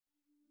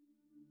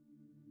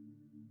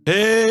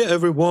Hey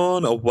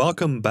everyone,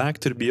 welcome back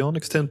to the Beyond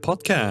Extend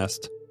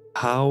podcast.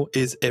 How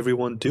is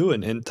everyone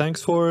doing? And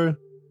thanks for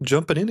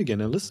jumping in again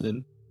and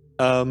listening.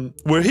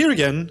 We're here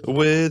again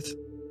with,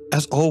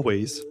 as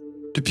always,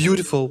 the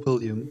beautiful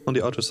William on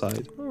the other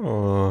side.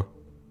 Oh,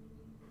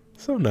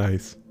 so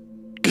nice.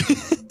 How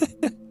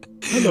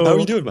are you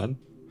Hello. doing, man?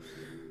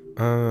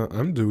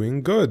 I'm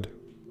doing good.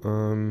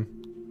 Um,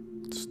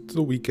 it's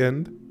the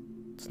weekend.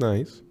 It's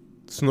nice.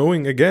 It's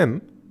snowing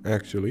again,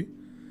 actually.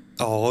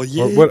 Oh Or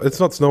yeah. well, it's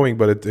not snowing,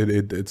 but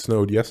it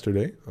snowed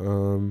yesterday.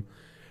 And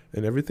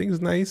everything's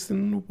nice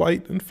and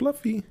white and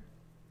fluffy.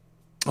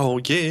 Oh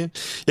yeah.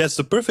 Yeah, it's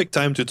the perfect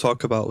time to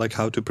talk about like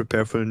how to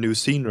prepare for a new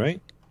scene,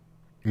 right?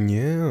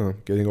 Yeah,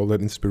 getting all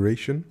that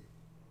inspiration.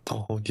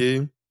 Oh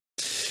yeah.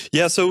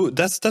 Yeah, so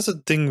that's a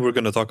thing we're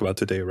gonna talk about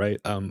today,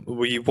 right?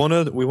 We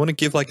wanna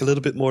give like a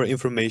little bit more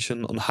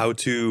information on how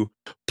to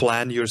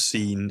plan your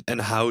scene and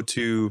how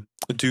to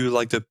do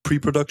like the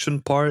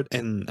pre-production part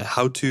and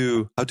how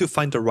to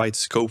find the right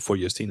scope for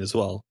your scene as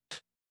well.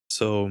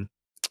 So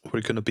we're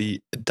gonna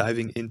be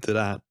diving into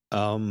that.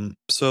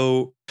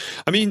 So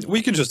I mean,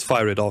 we can just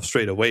fire it off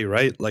straight away,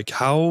 right? Like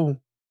how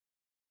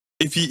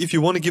if you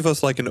want to give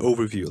us like an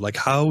overview, like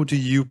how do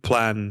you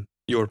plan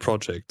your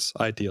projects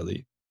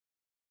ideally?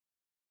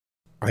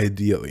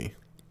 Ideally.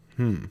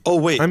 Hmm. Oh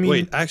I wait.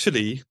 mean,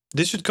 Actually,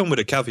 this should come with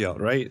a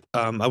caveat, right?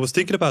 I was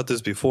thinking about this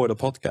before the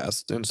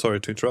podcast, and sorry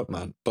to interrupt,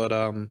 man, but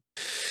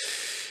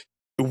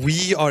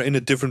we are in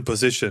a different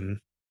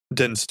position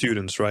than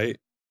students, right?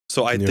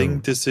 So I yeah,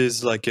 think this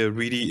is like a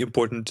really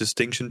important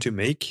distinction to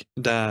make.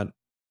 That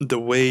the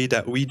way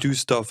that we do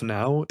stuff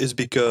now is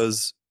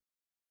because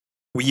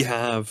we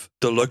have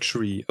the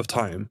luxury of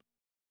time.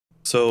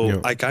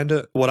 So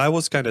yeah. what I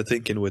was kind of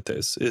thinking with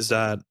this is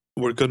that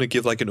we're gonna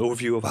give like an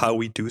overview of how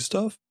we do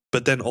stuff,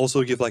 but then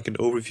also give like an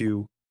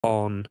overview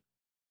on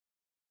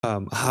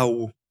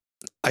how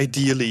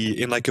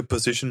ideally in like a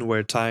position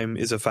where time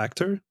is a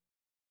factor,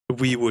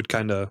 we would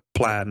kind of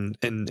plan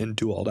and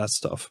do all that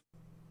stuff.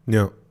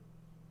 Yeah.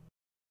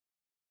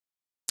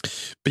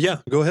 But yeah,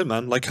 go ahead,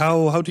 man. Like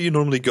how do you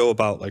normally go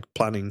about like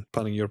planning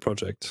your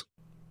project?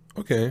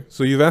 Okay,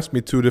 so you've asked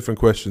me two different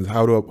questions.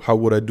 How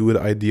would I do it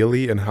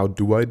ideally, and how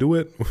do I do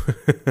it?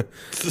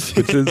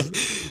 which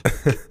is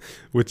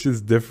which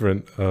is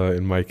different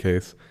in my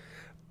case.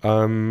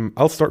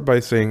 I'll start by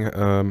saying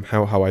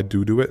how I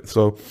do it.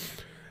 So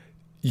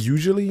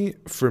usually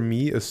for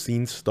me, a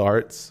scene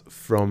starts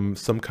from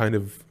some kind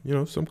of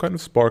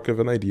spark of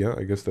an idea.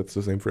 I guess that's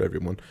the same for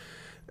everyone.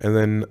 And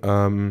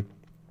then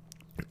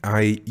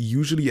I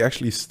usually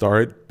actually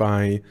start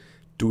by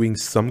doing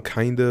some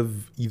kind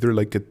of either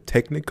like a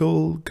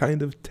technical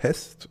kind of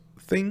test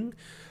thing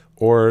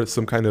or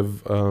some kind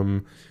of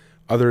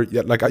other,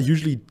 yeah, like I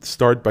usually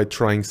start by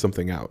trying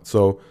something out.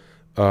 So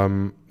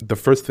the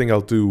first thing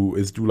I'll do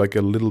is do like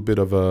a little bit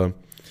of a,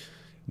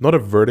 not a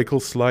vertical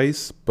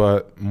slice,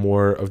 but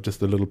more of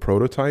just a little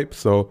prototype.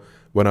 So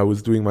when I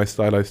was doing my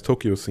stylized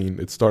Tokyo scene,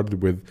 it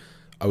started with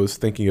I was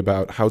thinking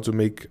about how to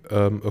make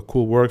a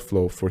cool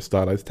workflow for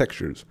stylized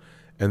textures.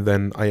 And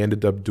then I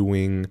ended up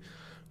doing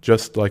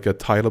just like a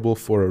tileable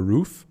for a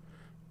roof.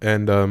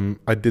 And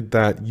I did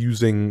that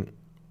using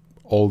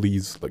all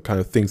these like kind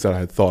of things that I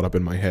had thought up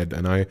in my head.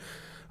 And I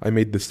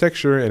made this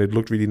texture and it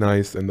looked really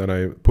nice. And then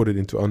I put it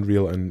into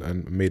Unreal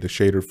and made a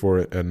shader for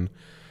it. And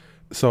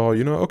so,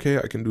 okay,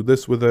 I can do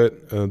this with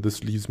it.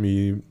 This leaves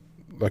me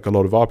like a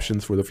lot of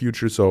options for the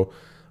future. So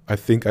I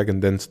think I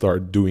can then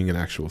start doing an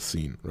actual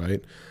scene,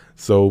 right?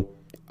 So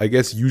I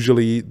guess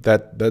usually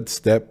that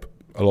step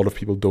a lot of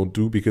people don't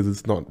do because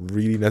it's not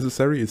really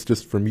necessary. It's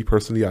just for me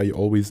personally, I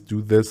always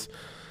do this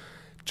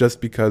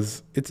just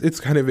because it's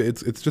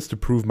just to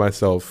prove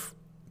myself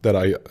that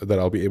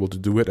I'll be able to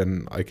do it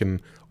and I can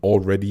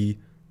already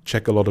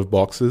check a lot of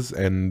boxes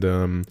and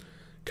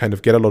kind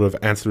of get a lot of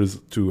answers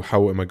to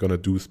how am I going to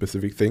do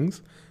specific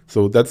things.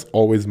 So that's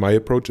always my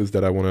approach, is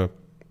that I want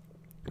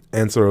to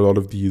answer a lot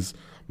of these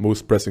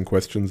most pressing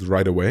questions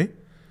right away.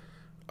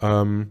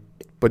 Um,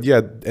 but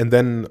yeah, and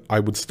then I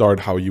would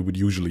start how you would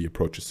usually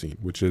approach a scene,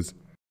 which is,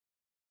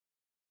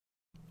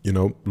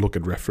 look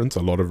at reference,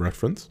 a lot of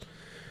reference,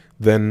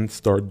 then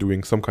start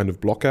doing some kind of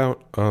block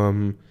out,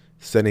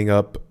 setting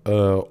up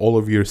all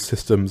of your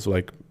systems.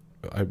 Like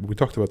we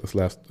talked about this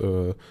last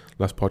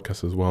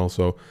podcast as well.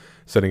 So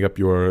setting up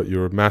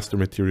your master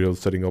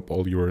materials, setting up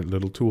all your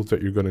little tools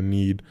that you're gonna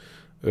need,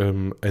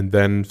 and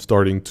then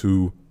starting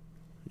to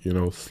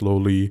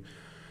slowly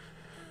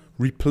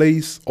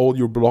replace all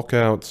your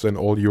blockouts and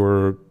all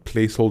your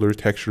placeholder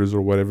textures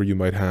or whatever you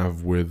might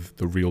have with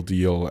the real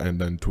deal, and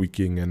then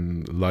tweaking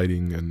and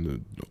lighting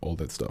and all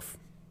that stuff.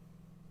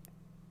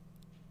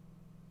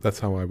 That's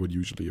how I would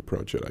usually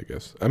approach it, I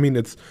guess. I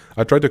mean,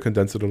 I tried to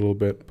condense it a little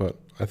bit, but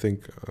I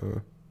think,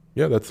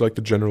 yeah, that's like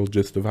the general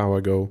gist of how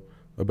I go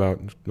about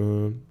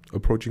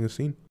approaching a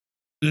scene.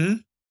 Hmm.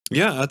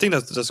 Yeah, I think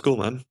that's cool,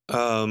 man.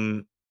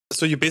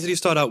 So you basically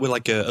start out with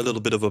like a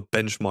little bit of a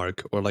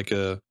benchmark or like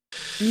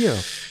Yeah,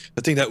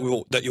 a thing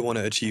that you want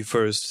to achieve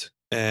first,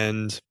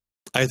 and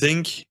I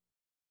think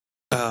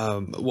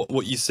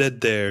what you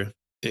said there.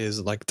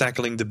 is like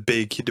tackling the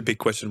big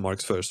question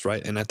marks first,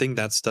 right? And I think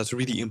that's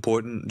really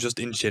important just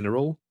in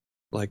general.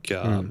 Like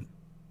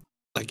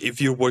like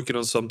if you're working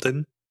on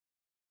something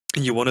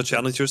and you want to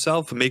challenge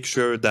yourself, make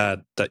sure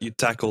that you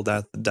tackle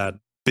that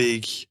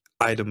big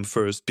item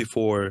first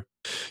before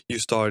you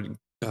start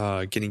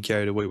getting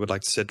carried away with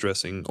like set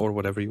dressing or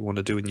whatever you want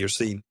to do in your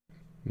scene.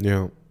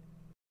 Yeah.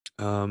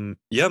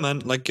 Yeah, man.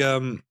 Like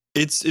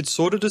it's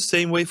sort of the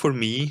same way for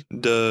me.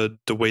 The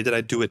way that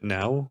I do it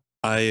now,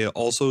 I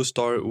also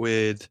start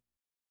with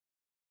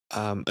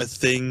a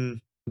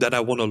thing that I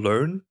want to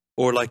learn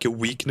or like a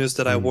weakness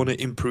that I want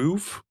to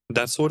improve,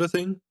 that sort of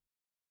thing.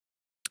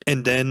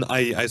 And then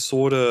I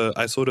sort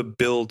of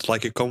build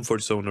like a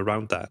comfort zone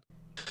around that.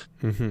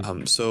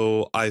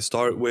 So I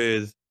start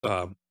with,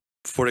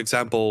 for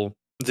example,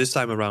 this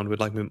time around with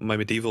like my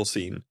medieval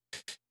scene,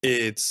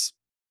 it's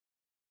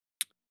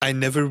I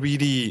never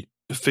really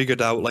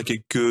figured out like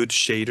a good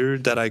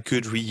shader that I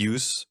could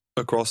reuse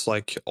across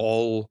like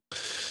all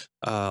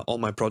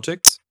my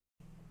projects,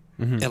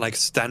 and like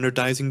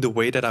standardizing the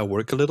way that I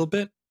work a little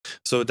bit.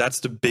 So that's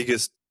the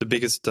biggest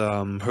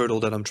hurdle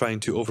that I'm trying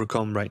to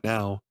overcome right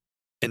now.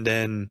 And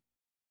then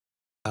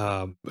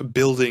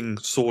building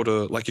sort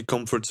of like a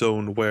comfort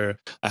zone where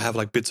I have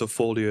like bits of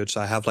foliage,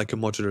 I have like a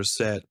modular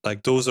set.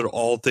 Like those are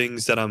all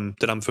things that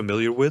I'm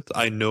familiar with.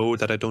 I know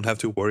that I don't have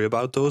to worry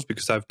about those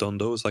because I've done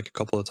those like a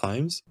couple of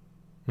times.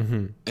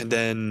 And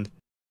then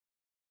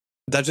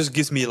that just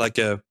gives me like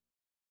a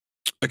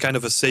kind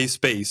of a safe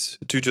space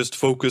to just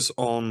focus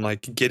on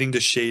like getting the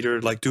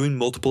shader, like doing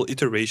multiple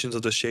iterations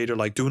of the shader,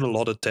 like doing a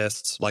lot of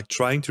tests, like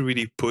trying to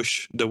really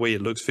push the way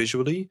it looks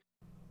visually.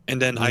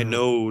 And then I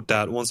know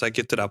that once I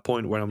get to that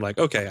point where I'm like,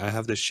 okay, I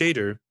have this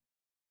shader,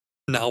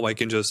 now I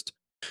can just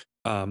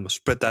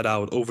spread that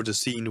out over the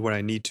scene where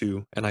I need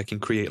to, and I can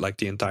create like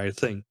the entire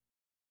thing.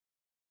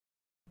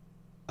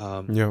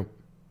 Yeah.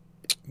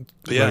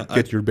 Yeah, Like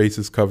get your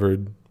bases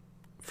covered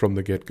from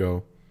the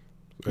get-go.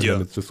 And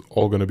then it's just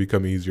all going to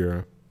become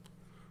easier.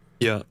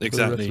 Yeah,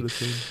 exactly.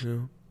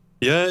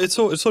 Yeah, it's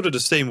sort of the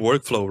same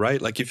workflow,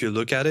 right? Like if you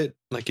look at it,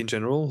 like in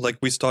general, like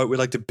we start with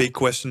like the big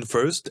question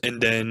first,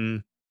 and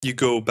then you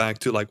go back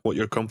to like what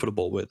you're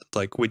comfortable with.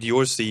 Like with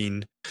your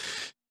scene,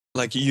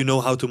 like you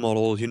know how to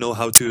model, you know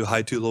how to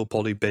high to low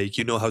poly bake,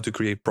 you know how to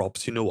create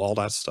props, you know all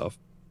that stuff.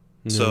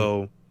 Yeah.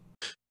 So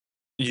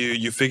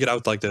you figured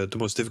out like the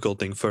most difficult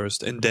thing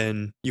first, and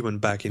then you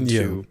went back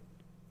into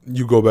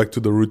you go back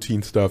to the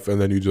routine stuff, and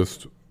then you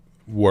just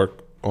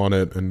work on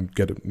it and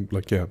get it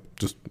like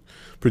just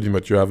pretty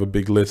much you have a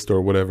big list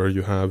or whatever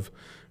you have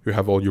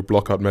all your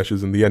block out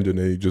meshes in the end, and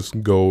then you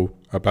just go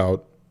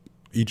about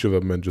each of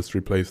them and just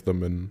replace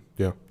them and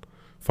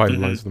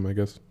finalize them, I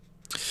guess.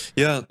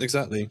 Yeah,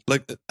 exactly.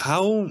 Like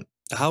how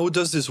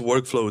does this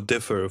workflow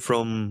differ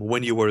from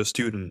when you were a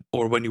student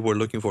or when you were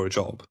looking for a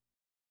job?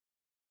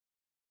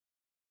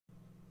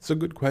 It's a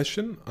good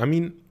question. I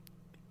mean,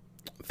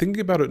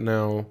 thinking about it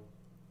now,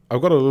 I've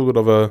got a little bit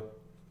of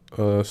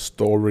a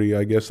story,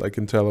 I guess I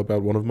can tell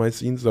about one of my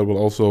scenes that will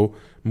also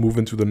move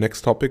into the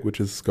next topic,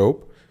 which is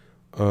scope.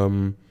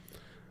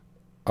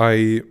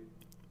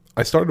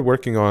 I started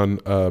working on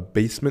a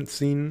basement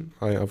scene.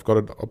 I've got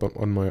it up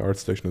on my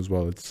ArtStation as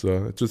well. It's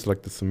just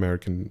like this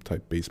American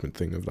type basement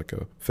thing of like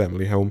a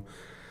family home,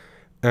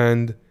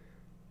 and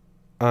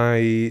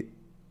I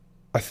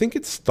think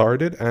it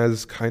started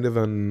as kind of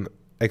an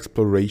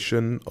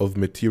exploration of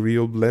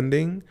material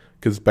blending,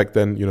 because back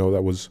then,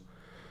 that was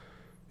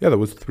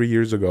 3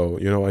 years ago.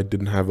 I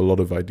didn't have a lot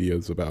of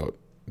ideas about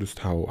just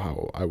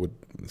how I would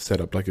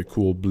set up like a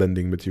cool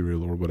blending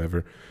material or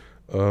whatever.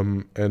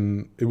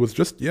 And it was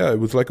just, it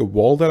was like a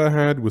wall that I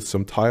had with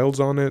some tiles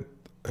on it.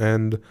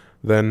 And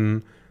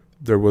then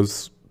there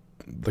was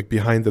like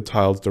behind the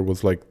tiles, there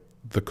was like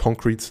the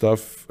concrete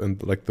stuff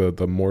and like the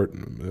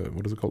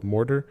what is it called?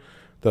 Mortar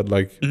that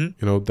like,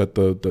 that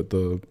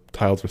the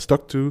tiles were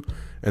stuck to.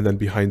 And then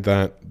behind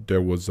that,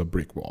 there was a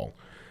brick wall.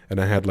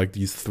 And I had like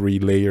these 3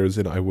 layers,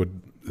 and I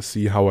would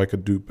see how I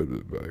could do,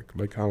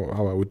 like how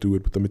I would do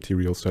it with the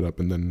material setup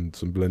and then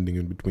some blending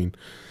in between.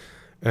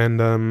 And,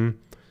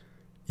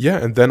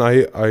 and then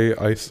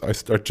I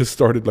just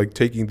started like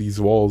taking these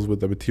walls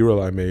with the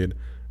material I made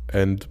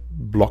and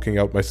blocking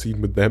out my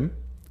scene with them,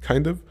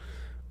 kind of.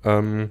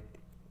 And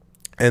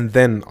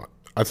then,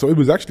 so it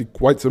was actually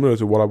quite similar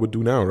to what I would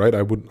do now, right?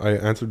 I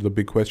answered the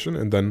big question,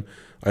 and then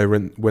I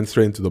went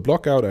straight into the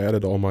block out. I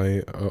added all my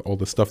all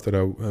the stuff that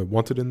I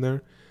wanted in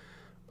there.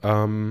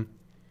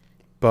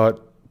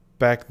 But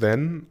back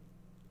then,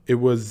 it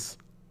was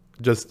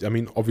just,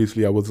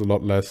 obviously I was a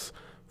lot less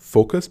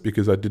focused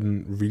because I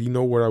didn't really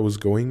know where I was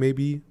going,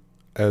 maybe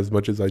as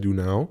much as I do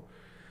now.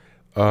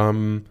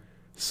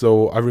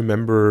 So I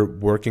remember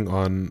working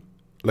on,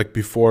 like,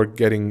 before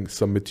getting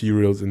some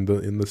materials in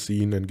the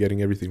scene and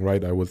getting everything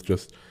right, I was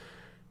just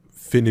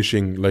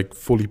finishing, like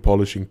fully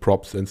polishing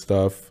props and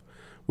stuff,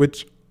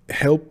 which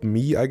helped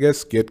me, I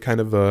guess, get kind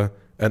of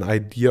an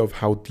idea of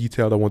how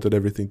detailed I wanted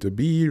everything to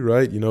be,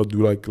 right?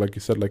 Do like you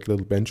said, like a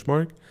little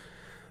benchmark.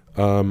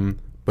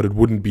 But it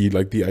wouldn't be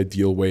like the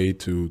ideal way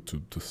to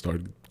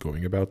start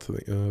going about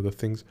the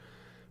things.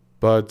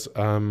 But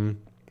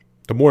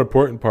the more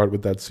important part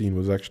with that scene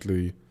was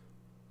actually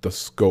the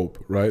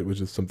scope, right?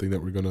 Which is something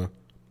that we're gonna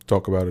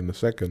talk about in a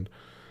second.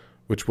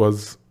 Which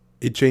was,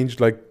 it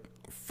changed like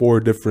 4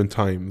 different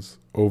times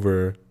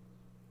over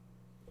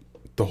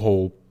the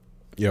whole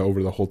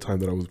time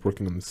that I was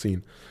working on the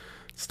scene.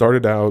 It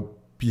started out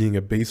being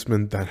a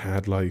basement that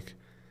had like,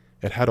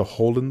 it had a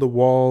hole in the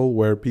wall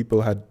where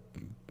people had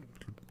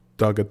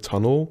dug a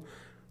tunnel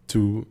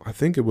to, I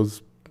think it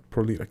was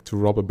probably like to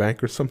rob a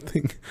bank or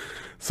something.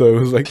 So it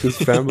was like this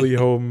family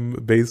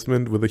home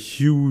basement with a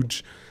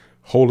huge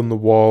hole in the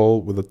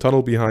wall with a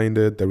tunnel behind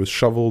it. There was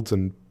shovels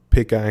and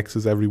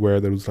pickaxes everywhere.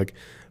 There was like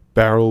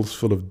barrels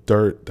full of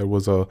dirt. There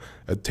was a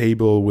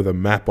table with a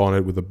map on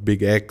it with a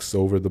big X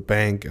over the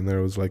bank, and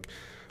there was like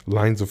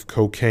lines of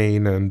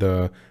cocaine and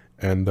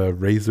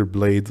razor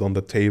blades on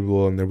the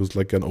table, and there was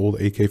like an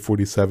old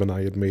AK-47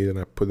 I had made, and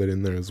I put it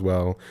in there as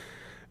well.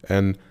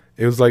 And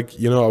it was like,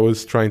 I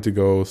was trying to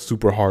go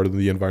super hard on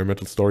the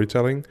environmental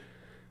storytelling,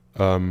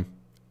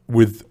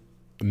 with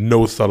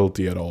no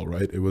subtlety at all,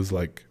 right? It was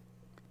like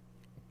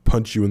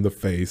punch you in the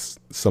face,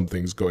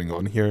 something's going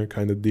on here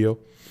kind of deal.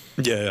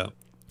 Yeah.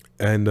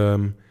 And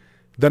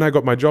then I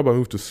got my job. I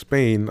moved to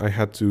Spain. I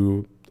had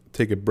to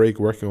take a break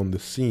working on the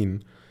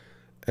scene.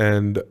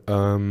 And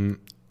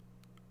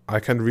I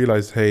kind of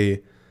realized,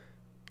 hey,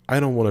 I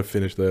don't want to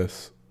finish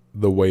this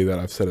the way that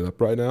I've set it up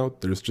right now.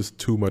 There's just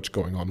too much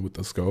going on with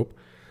the scope.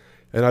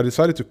 And I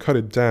decided to cut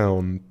it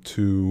down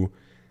to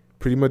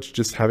pretty much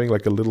just having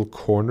like a little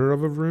corner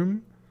of a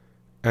room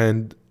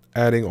and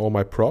adding all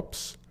my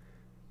props.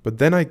 But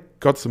then I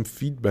got some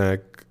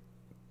feedback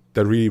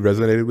that really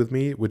resonated with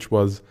me, which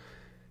was,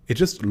 it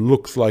just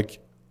looks like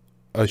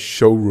a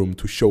showroom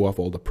to show off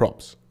all the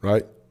props,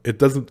 right? It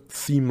doesn't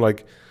seem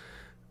like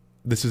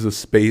this is a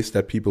space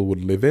that people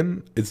would live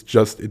in. It's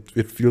just,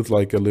 it feels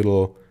like a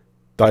little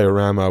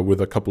diorama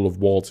with a couple of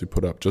walls you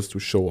put up just to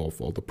show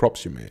off all the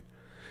props you made.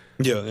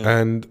 Yeah.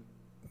 And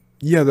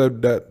yeah,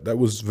 that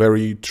was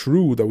very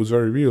true. That was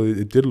very real.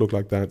 It did look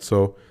like that.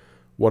 So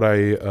what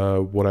I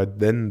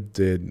then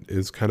did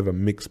is kind of a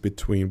mix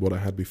between what I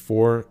had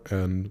before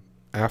and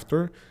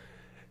after.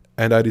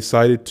 And I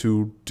decided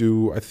to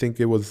do, I think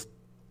it was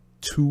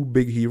 2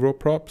 big hero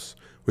props,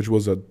 which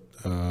was a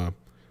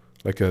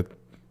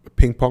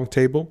ping pong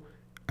table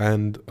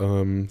and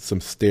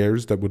some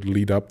stairs that would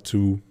lead up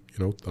to,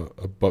 the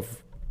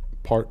above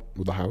part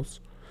of the house.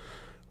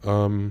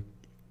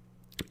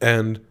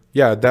 And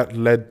yeah, that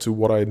led to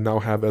what I now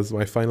have as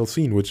my final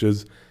scene, which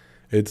is,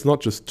 it's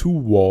not just 2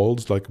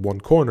 walls, like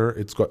one corner.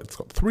 It's got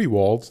 3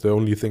 walls. The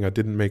only thing I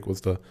didn't make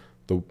was the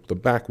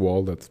back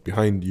wall that's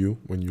behind you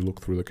when you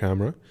look through the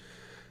camera.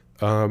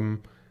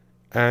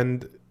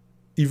 And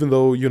even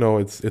though,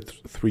 it's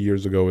 3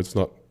 years ago, it's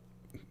not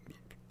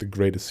the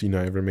greatest scene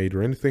I ever made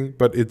or anything,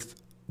 but it's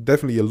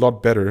definitely a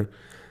lot better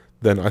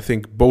than I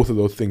think both of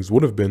those things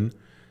would have been.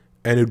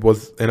 And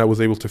I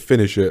was able to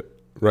finish it,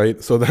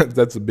 right? So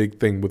that's a big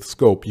thing with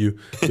scope. You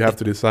have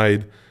to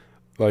decide,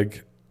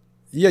 like,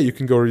 yeah, you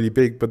can go really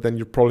big, but then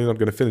you're probably not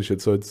going to finish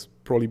it. So it's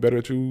probably better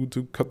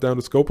to cut down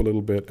the scope a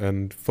little bit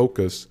and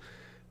focus.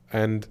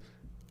 And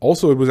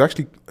also, it was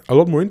actually a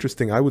lot more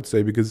interesting, I would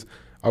say, because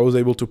I was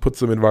able to put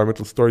some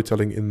environmental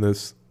storytelling in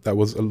this that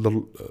was a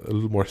little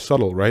more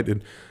subtle, right?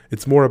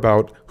 It's more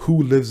about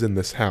who lives in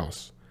this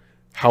house.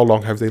 How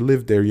long have they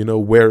lived there?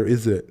 Where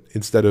is it?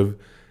 Instead of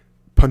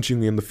punching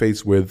me in the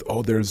face with,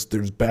 oh, there's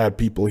bad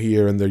people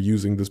here and they're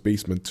using this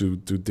basement to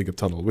dig a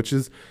tunnel, which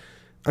is,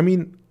 I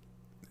mean,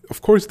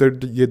 of course there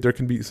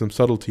can be some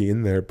subtlety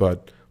in there,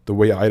 but the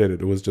way I did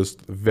it was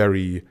just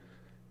very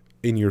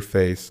in your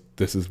face.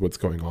 This is what's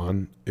going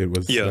on. It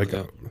was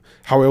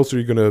how else are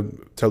you gonna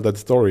tell that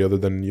story other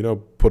than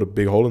put a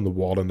big hole in the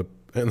wall and a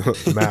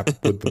map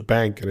with the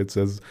bank and it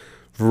says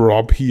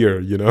rob here,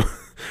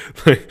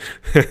 like,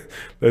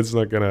 that's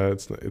not gonna,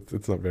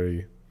 it's not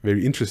very,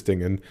 very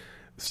interesting. And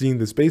seeing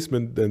this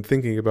basement and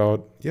thinking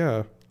about,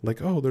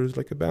 like, oh, there's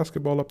like a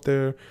basketball up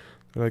there,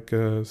 like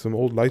some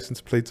old license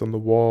plates on the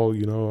wall,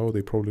 oh,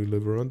 they probably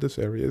live around this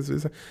area.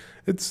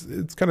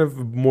 It's kind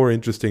of more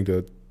interesting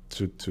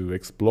to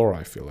explore,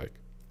 I feel like.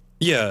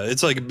 Yeah,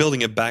 it's like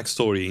building a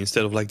backstory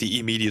instead of like the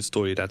immediate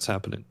story that's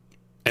happening.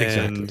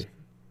 Exactly. And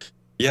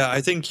yeah,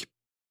 I think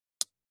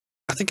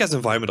as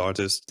environment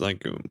artists,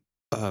 like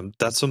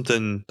that's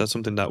something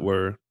that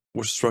we're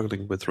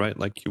struggling with, right?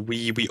 Like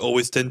we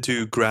always tend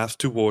to grasp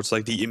towards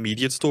like the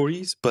immediate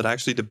stories, but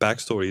actually the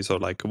backstories are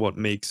like what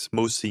makes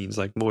most scenes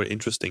like more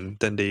interesting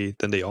than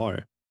they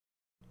are.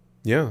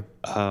 Yeah.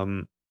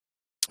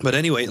 But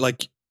anyway,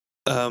 like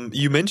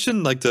you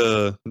mentioned like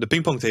the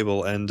ping pong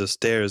table and the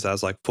stairs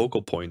as like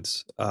focal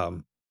points.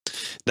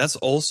 That's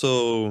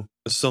also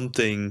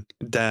something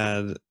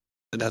that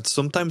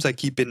sometimes I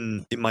keep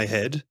in my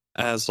head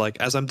as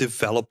I'm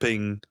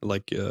developing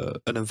like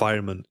an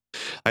environment.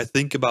 I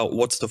think about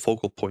what's the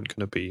focal point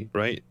going to be,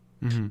 right?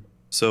 Mm-hmm.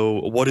 So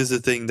what is the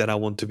thing that I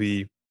want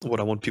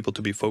people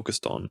to be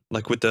focused on?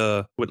 Like with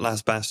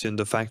Last Bastion,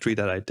 the factory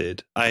that I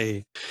did,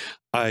 I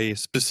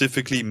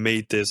specifically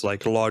made this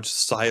like large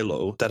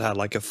silo that had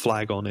like a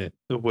flag on it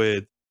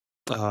with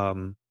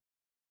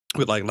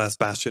with like Last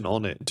Bastion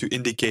on it to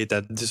indicate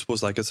that this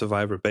was like a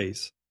survivor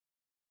base.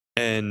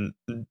 And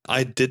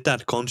I did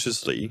that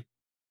consciously,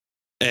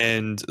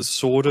 and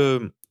sort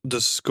of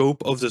the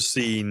scope of the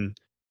scene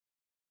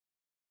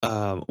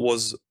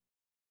was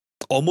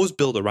almost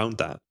built around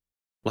that.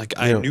 Like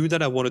I knew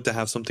that I wanted to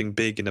have something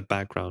big in the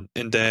background,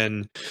 and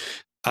then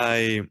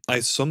I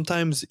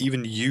sometimes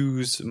even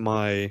use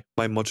my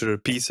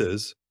modular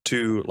pieces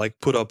to like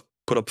put up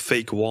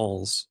fake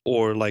walls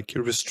or like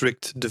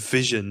restrict the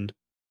vision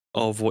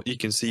of what you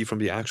can see from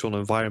the actual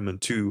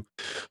environment to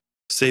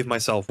save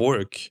myself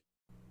work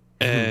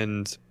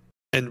and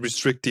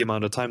restrict the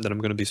amount of time that I'm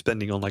going to be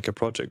spending on like a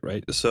project,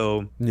 right?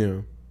 So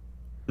yeah,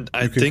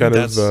 I you can think kind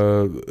that's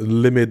of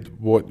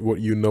limit what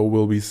you know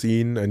will be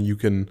seen, and you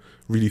can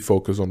really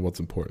focus on what's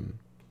important.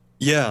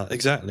 yeah,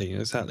 exactly,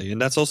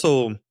 and that's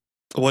also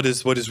what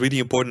is really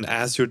important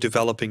as you're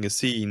developing a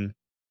scene.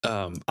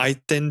 I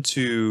tend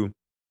to,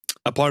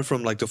 apart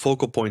from like the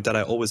focal point that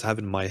I always have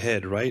in my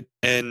head, right?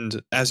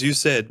 And as you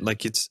said,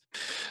 like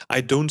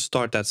I don't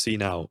start that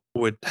scene out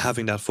with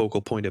having that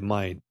focal point in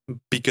mind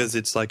because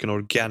it's like an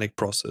organic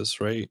process,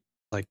 right?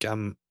 Like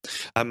I'm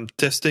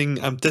testing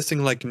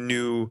like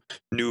new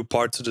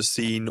parts of the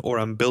scene, or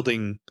I'm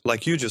building,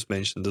 like you just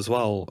mentioned as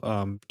well,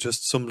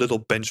 just some little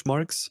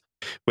benchmarks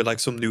with like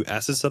some new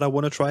assets that I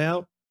want to try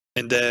out.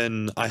 And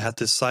then I had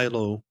this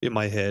silo in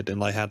my head,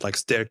 and I had like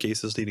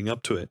staircases leading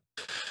up to it.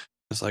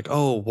 It's like,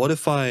 oh, what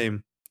if I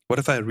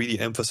really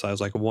emphasize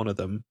like one of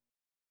them,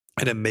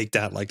 and then make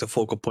that like the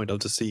focal point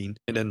of the scene,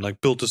 and then like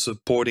build a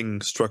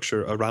supporting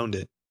structure around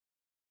it.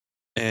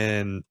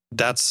 And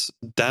that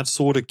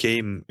sort of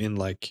came in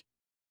like,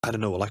 I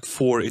don't know, like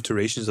 4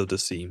 iterations of the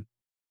scene.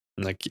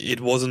 Like it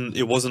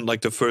wasn't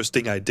like the first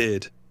thing I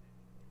did.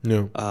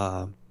 No.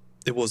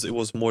 It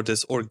was more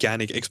this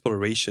organic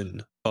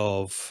exploration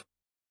of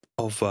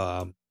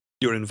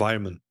your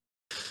environment,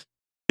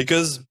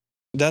 because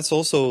that's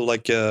also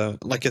like a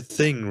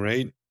thing,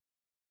 right?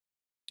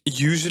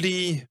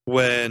 Usually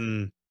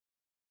when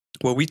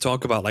we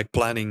talk about like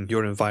planning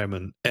your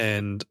environment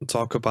and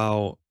talk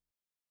about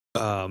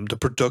the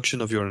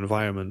production of your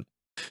environment,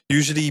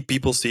 usually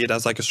people see it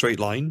as like a straight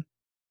line,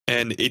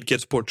 and it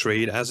gets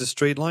portrayed as a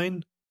straight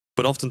line,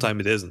 but oftentimes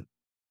it isn't.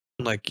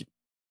 Like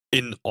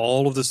in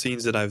all of the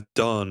scenes that I've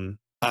done,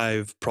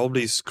 I've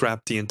probably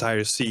scrapped the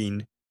entire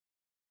scene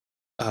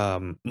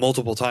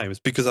multiple times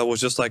because I was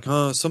just like,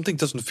 something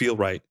doesn't feel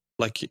right.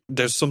 Like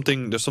there's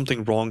something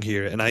wrong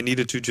here, and I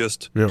needed to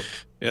just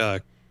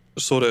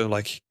sort of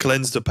like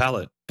cleanse the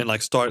palette and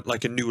like start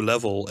like a new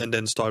level, and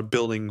then start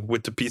building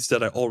with the piece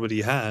that I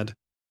already had,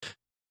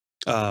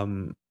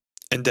 and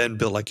then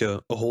build like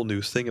a whole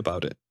new thing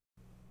about it.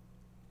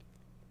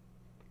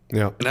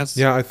 Yeah, and that's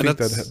I think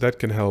that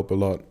can help a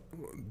lot,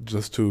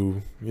 just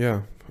to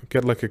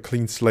get like a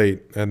clean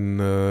slate.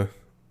 And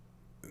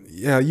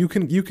you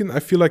can I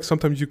feel like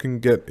sometimes you can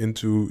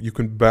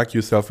back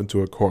yourself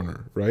into a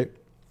corner, right?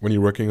 When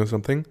you're working on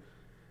something,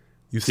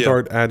 you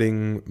start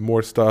adding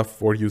more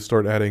stuff, or you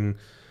start adding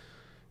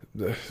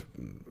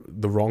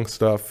the wrong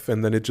stuff,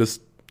 and then it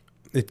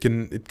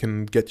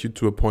can get you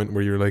to a point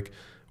where you're like,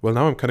 well,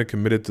 now I'm kind of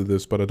committed to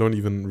this, but I don't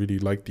even really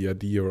like the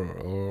idea,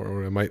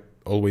 or I might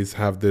always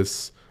have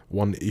this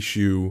one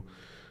issue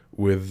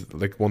with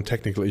like one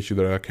technical issue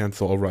that I can't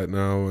solve right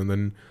now. And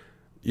then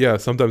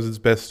sometimes it's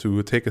best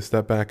to take a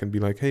step back and be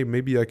like, hey,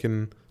 maybe I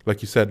can,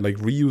 like you said, like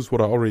reuse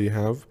what I already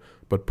have,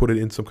 but put it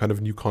in some kind of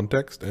new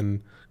context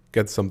and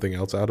get something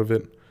else out of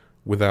it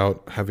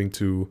without having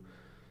to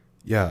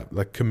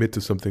like commit to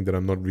something that I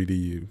don't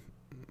really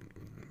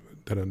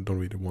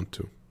want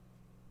to.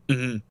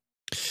 Mm-hmm.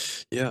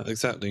 Yeah,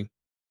 exactly.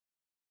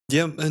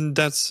 Yeah, and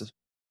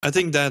I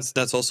think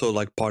that's also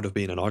like part of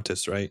being an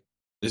artist, right?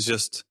 It's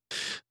just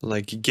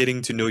like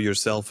getting to know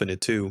yourself in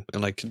it too,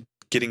 and like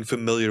getting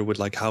familiar with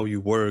like how you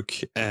work.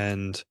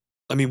 And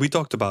I mean, we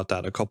talked about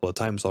that a couple of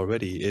times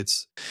already.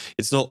 It's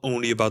not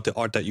only about the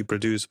art that you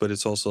produce, but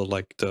it's also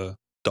like the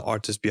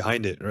artist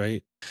behind it,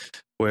 right?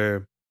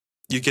 Where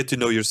you get to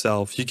know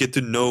yourself, you get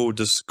to know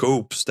the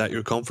scopes that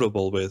you're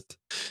comfortable with,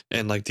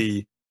 and like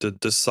the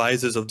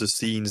sizes of the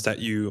scenes that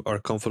you are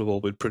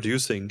comfortable with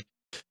producing,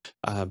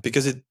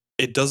 because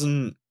it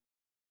doesn't.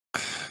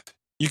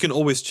 You can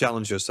always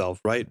challenge yourself,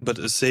 right? But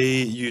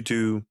say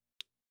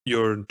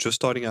you're just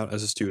starting out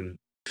as a student,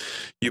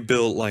 you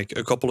build like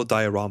a couple of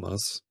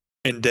dioramas,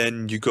 and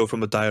then you go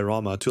from a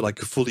diorama to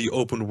like a fully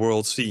open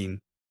world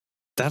scene.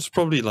 That's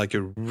probably like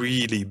a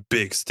really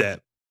big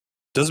step.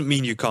 Doesn't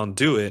mean you can't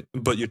do it,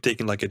 but you're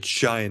taking like a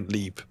giant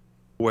leap.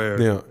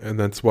 And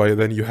that's why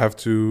then you have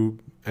to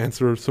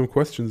answer some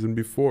questions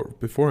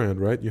beforehand,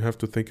 right? You have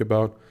to think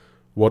about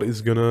what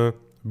is gonna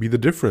be the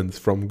difference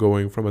from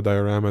going from a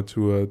diorama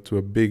to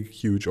a big,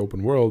 huge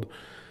open world,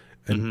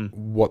 and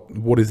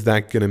what is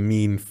that gonna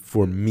mean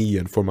for me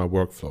and for my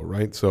workflow,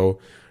 right? So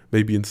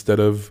maybe instead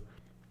of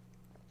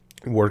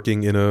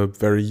working in a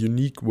very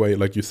unique way,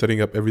 like you're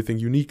setting up everything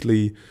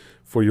uniquely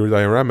for your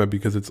diorama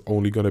because it's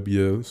only gonna be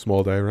a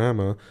small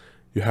diorama,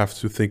 you have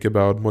to think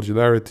about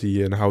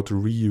modularity and how to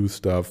reuse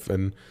stuff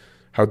and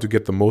how to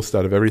get the most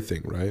out of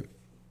everything, right?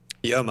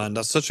 Yeah, man,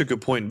 that's such a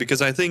good point,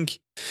 because I think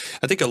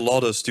a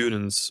lot of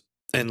students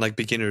and like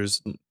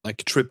beginners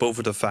like trip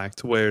over the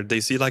fact where they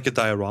see like a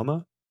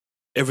diorama,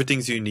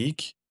 everything's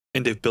unique,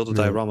 and they've built a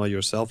Yeah. diorama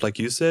yourself, like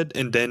you said,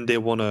 and then they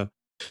wanna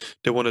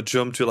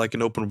jump to like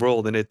an open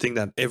world, and they think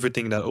that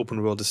everything in that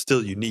open world is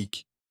still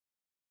unique.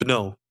 But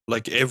no,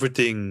 like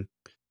everything,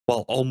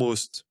 well,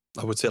 almost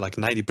I would say like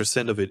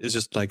 90% of it is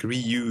just like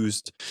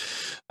reused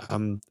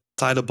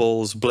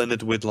tilables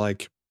blended with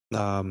like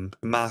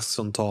masks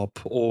on top,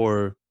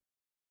 or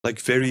like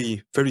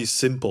very very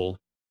simple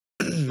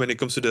when it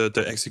comes to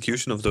the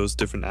execution of those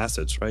different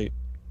assets, right?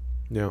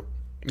 Yeah.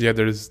 Yeah,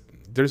 there's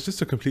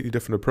just a completely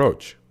different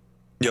approach.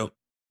 Yeah,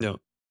 yeah,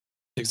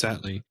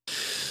 exactly.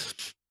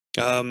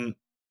 Um,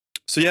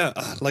 so yeah,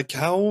 like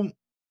how,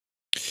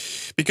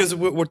 because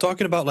we're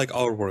talking about like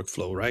our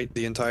workflow, right?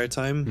 The entire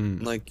time,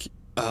 Mm. like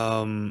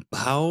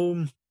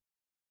how,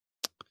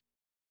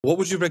 what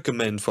would you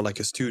recommend for like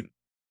a student?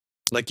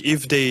 Like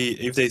if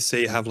they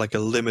say have like a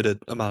limited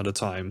amount of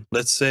time,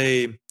 let's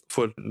say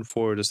for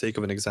the sake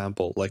of an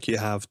example, like you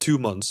have 2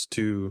 months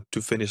to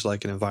finish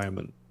like an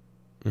environment.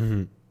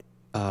 Hmm.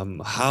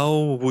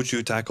 How would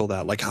you tackle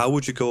that? Like how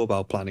would you go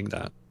about planning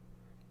that?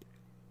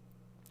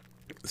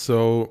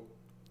 So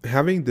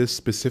having this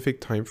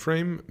specific time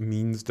frame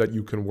means that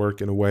you can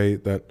work in a way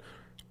that,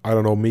 I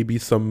don't know, maybe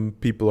some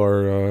people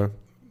are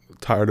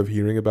tired of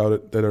hearing about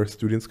it that are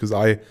students, because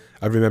I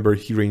remember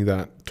hearing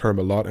that term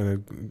a lot and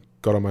it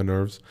got on my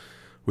nerves,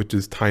 which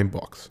is time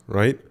box,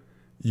 right?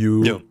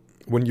 Yeah,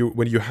 You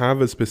when you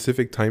have a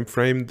specific time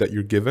frame that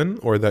you're given,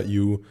 or that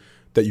you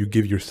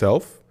give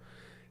yourself,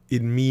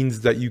 it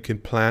means that you can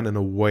plan in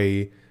a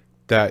way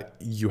that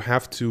you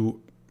have to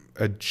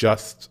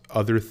adjust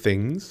other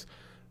things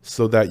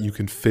so that you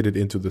can fit it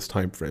into this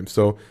time frame.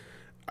 So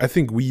I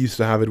think we used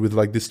to have it with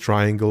like this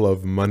triangle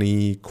of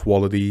money,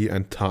 quality,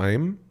 and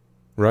time,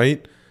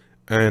 right?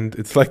 And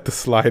it's like the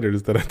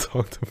sliders that I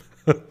talked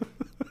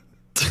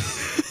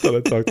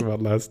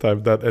about last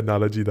time. That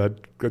analogy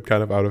that got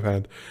kind of out of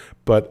hand,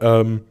 but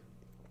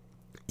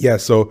yeah.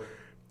 So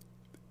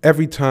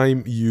every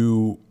time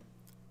you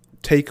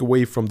take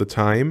away from the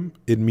time,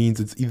 it means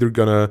it's either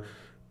gonna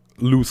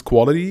lose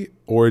quality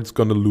or it's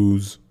gonna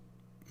lose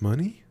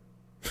money.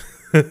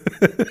 I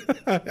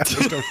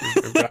don't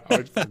remember how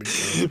it's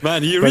putting it.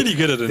 man, you're But really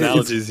good at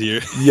analogies here.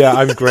 yeah,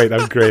 I'm great.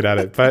 I'm great at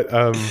it. But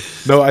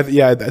no,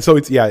 yeah. So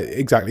it's, yeah,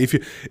 exactly.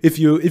 If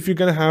you're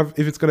gonna have,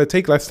 if it's gonna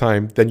take less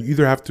time, then you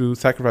either have to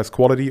sacrifice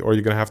quality or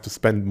you're gonna have to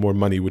spend more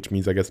money, which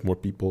means I guess more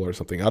people or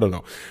something. I don't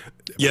know.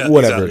 Yeah,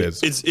 Whatever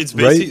exactly. it is. It's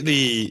Right?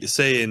 basically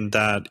saying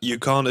that you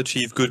can't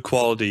achieve good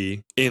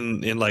quality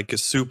in like a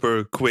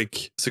super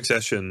quick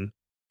succession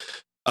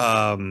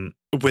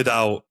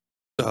without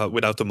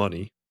without the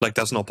money. Like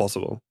that's not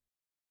possible.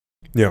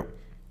 Yeah.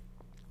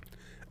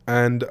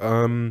 And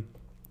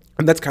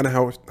that's kind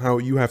of how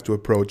you have to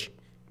approach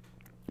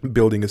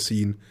building a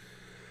scene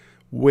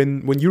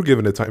when you're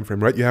given a time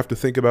frame, right? You have to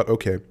think about,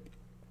 okay,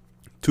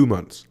 2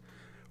 months.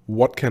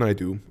 What can I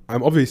do?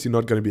 I'm obviously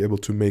not going to be able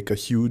to make a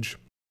huge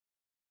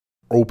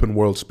open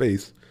world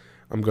space.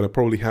 I'm going to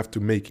probably have to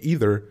make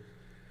either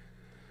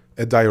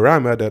a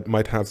diorama that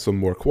might have some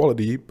more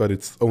quality, but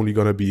it's only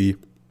going to be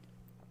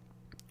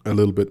a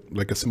little bit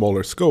like a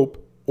smaller scope,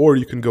 or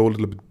you can go a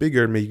little bit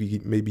bigger,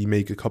 maybe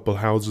make a couple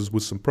houses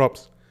with some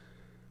props,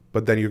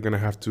 but then you're going to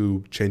have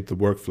to change the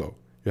workflow.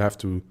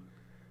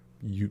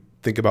 You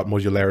think about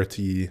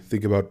modularity,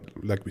 think about,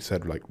 like we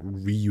said, like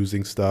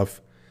reusing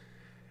stuff,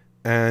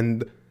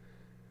 and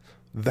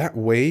that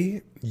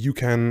way you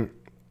can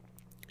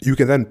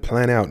then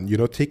plan out,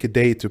 take a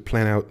day to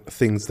plan out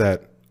things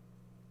that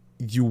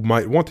you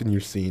might want in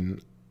your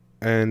scene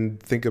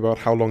and think about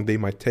how long they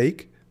might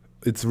take.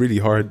 It's really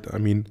hard. I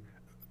mean,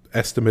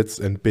 estimates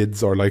and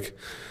bids are like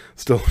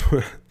still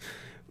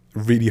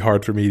really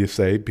hard for me to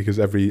say, because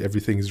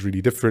everything is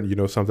really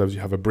different. Sometimes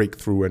you have a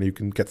breakthrough and you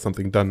can get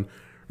something done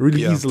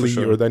really easily,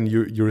 sure. or then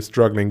you're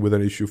struggling with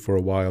an issue for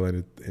a while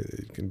and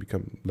it can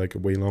become like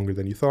way longer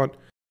than you thought.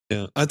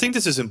 Yeah, I think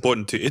this is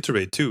important to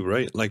iterate too,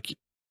 right? Like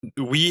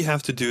we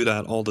have to do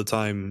that all the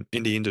time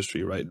in the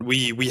industry, right?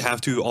 We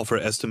have to offer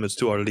estimates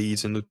to our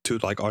leads and to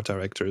like art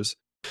directors.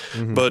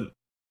 Mm-hmm. But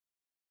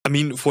I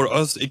mean, for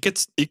us, it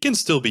can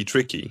still be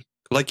tricky.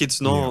 Like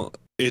it's not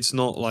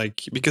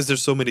like, because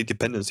there's so many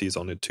dependencies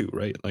on it too,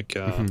 right? Like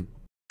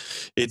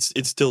it's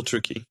still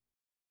tricky.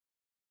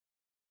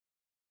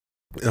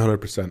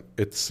 100%.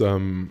 It's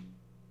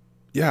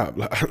yeah,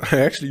 I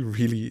actually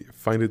really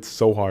find it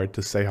so hard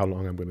to say how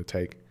long I'm going to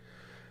take,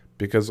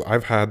 because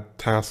I've had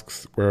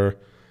tasks where,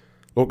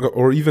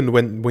 or even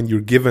when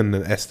you're given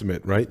an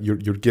estimate, right? You're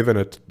given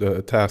a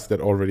task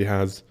that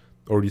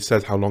already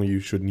says how long you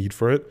should need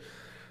for it.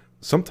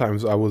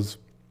 Sometimes I was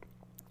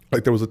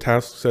like, there was a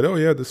task said, oh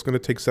yeah, this is going to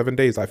take 7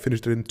 days. I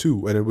finished it in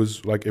 2, and it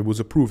was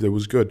approved. It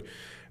was good.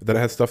 Then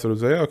I had stuff that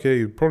was like, okay,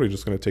 you're probably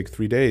just going to take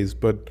 3 days,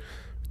 but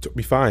it took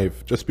me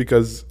 5, just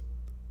because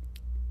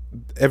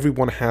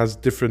everyone has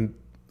different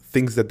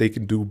things that they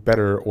can do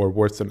better or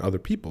worse than other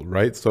people,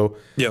 right? So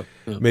Yeah.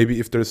 maybe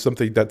if there's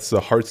something that's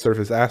a hard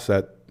surface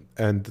asset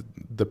and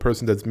the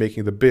person that's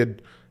making the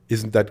bid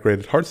isn't that great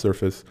at hard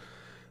surface,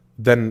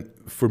 then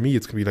for me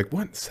it's gonna be like,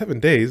 what, 7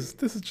 days?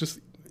 This is just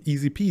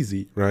easy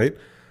peasy, right?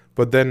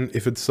 But then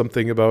if it's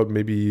something about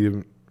maybe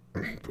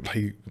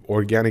like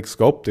organic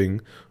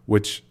sculpting,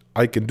 which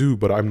I can do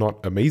but I'm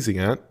not amazing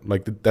at,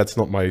 like that's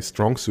not my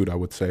strong suit, I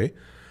would say,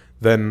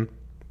 then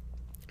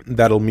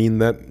that'll mean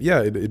that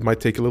it might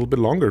take a little bit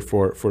longer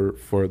for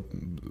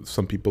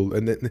some people.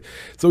 And then,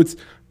 so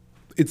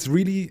it's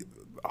really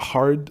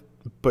hard,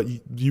 but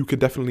you could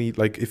definitely,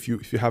 like, if you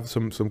have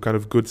some kind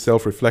of good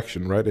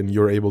self-reflection, right, and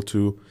you're able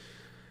to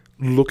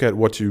look at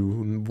what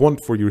you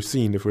want for your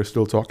scene, if we're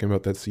still talking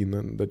about that scene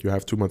then, that you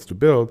have 2 months to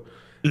build,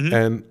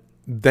 and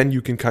then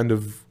you can kind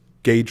of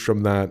gauge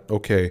from that,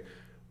 okay,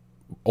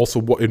 also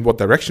in what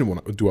direction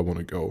do I want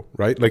to go,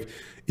 right? Like,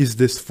 is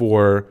this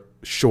for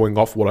showing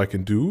off what I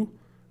can do?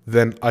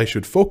 Then I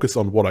should focus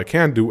on what I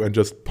can do and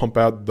just pump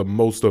out the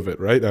most of it,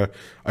 right?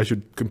 I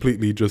should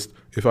completely just,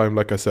 if I'm,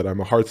 like I said,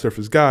 I'm a hard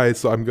surface guy,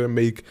 so I'm going to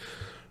make,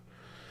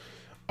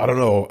 I don't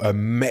know, a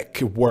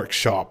mech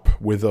workshop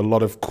with a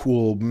lot of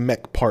cool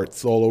mech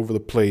parts all over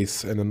the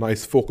place and a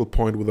nice focal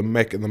point with a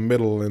mech in the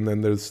middle, and then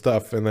there's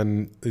stuff, and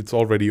then it's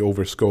already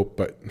over scope,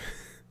 but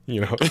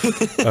you know.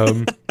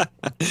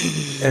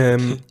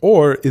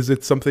 Or is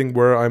it something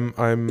where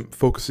I'm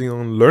focusing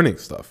on learning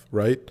stuff,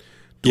 right?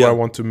 Do I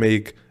want to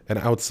make an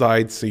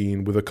outside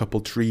scene with a couple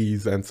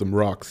trees and some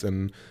rocks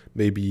and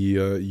maybe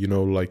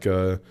like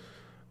I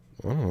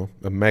don't know,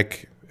 a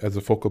mech as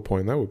a focal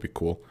point? That would be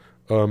cool.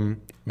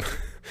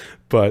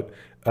 But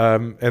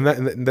and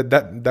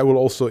that will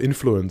also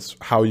influence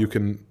how you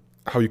can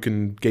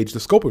gauge the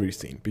scope of your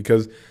scene,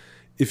 because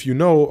if you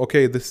know,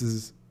 okay, this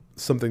is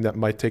something that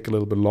might take a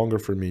little bit longer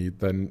for me,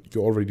 then you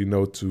already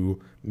know to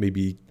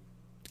maybe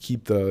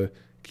keep the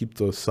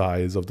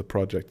size of the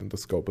project and the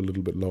scope a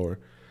little bit lower.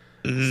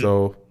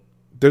 So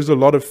there's a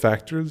lot of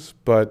factors,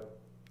 but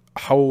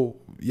I don't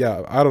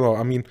know.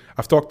 I mean,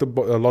 I've talked a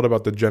lot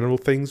about the general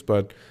things,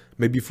 but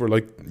maybe for,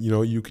 like,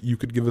 you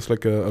could give us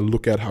like a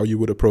look at how you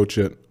would approach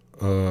it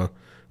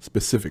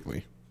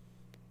specifically.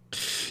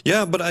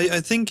 Yeah, but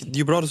I think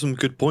you brought up some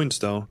good points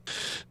though,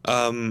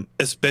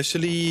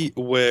 especially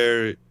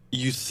where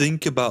you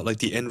think about like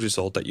the end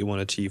result that you want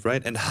to achieve,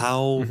 right? And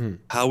how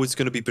it's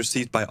going to be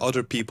perceived by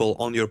other people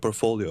on your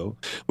portfolio,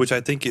 which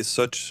I think is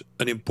such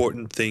an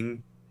important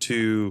thing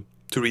to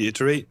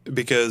reiterate,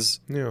 because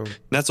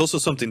that's also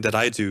something that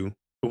I do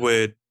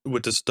with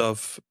the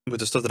stuff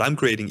that I'm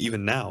creating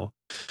even now.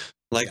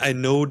 Like, I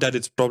know that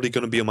it's probably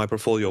going to be on my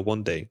portfolio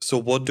one day. So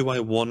what do I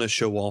want to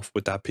show off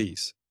with that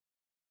piece?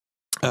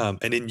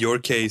 And in your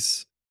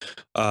case,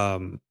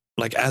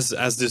 like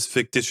as this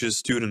fictitious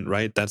student,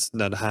 right?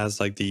 That has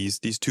like these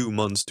 2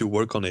 months to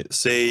work on it.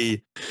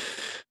 Say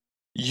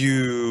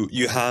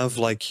you have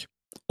like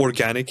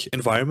organic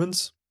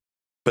environments,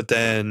 but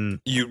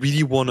then you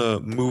really want to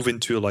move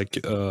into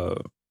like a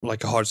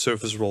hard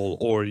surface role,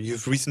 or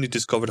you've recently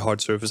discovered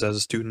hard surface as a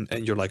student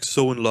and you're like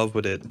so in love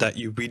with it that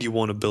you really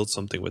want to build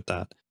something with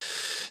that.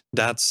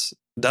 That's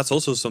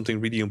also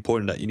something really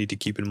important that you need to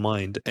keep in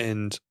mind,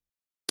 and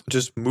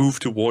just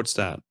move towards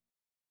that.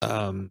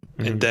 And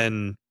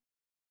then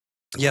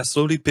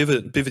slowly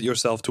pivot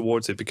yourself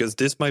towards it, because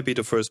this might be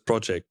the first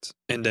project,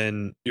 and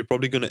then you're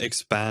probably going to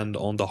expand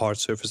on the hard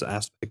surface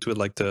aspect with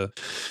like the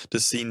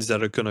scenes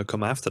that are going to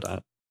come after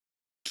that.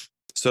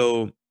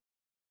 So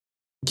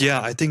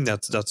yeah, I think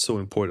that's so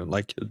important.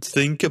 Like,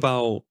 think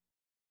about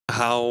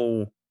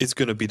how it's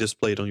going to be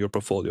displayed on your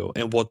portfolio,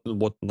 and what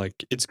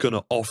like it's going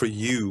to offer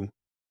you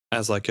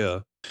as like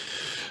a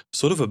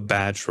sort of a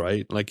badge,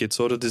 right? Like, it's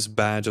sort of this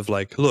badge of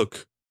like,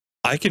 look,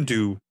 I can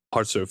do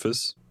hard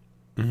surface.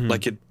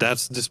 Like,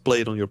 that's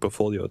displayed on your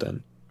portfolio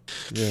then.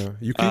 Yeah,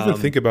 you can even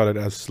think about it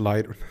as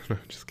slider. No,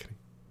 just kidding.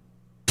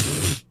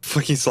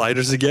 Fucking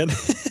sliders again.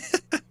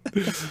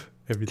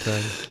 Every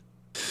time.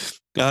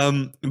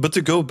 But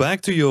to go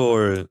back to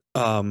your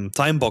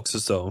time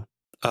boxes though,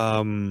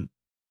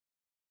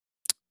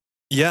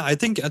 yeah, I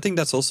think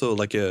that's also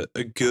like a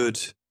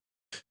good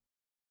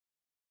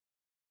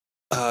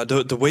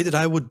the way that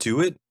I would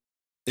do it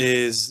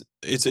is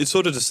it's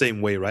sort of the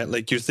same way, right?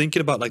 Like, you're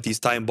thinking about like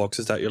these time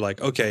boxes that you're like,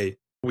 okay,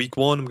 week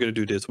 1 I'm gonna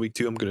do this, week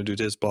 2 I'm gonna do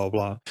this, blah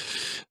blah.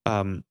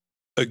 A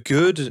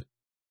good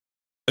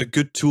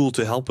tool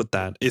to help with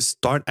that is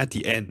start at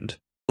the end.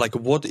 Like,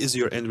 what is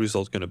your end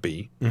result gonna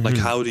be? Like,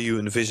 how do you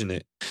envision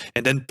it?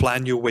 And then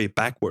plan your way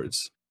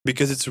backwards,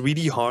 because it's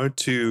really hard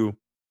to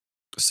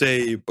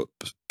say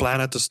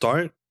plan at the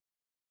start,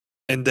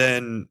 and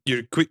then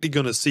you're quickly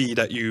gonna see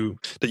that you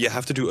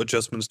have to do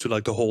adjustments to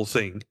like the whole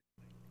thing.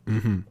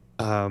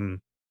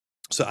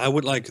 So I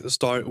would like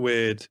start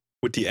with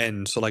the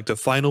end. So like the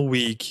final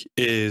week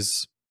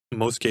is in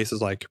most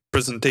cases like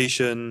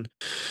presentation,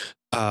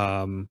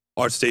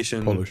 art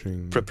station,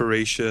 polishing,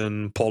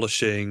 preparation,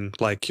 polishing,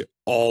 like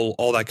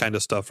all that kind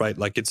of stuff, right?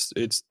 Like, it's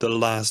the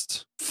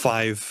last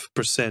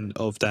 5%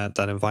 of that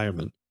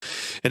environment,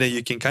 and then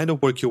you can kind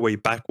of work your way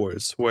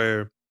backwards,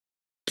 where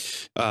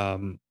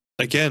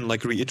Again,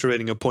 like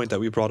reiterating a point that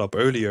we brought up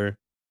earlier,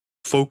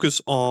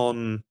 focus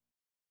on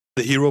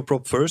the hero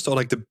prop first, or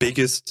like the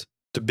biggest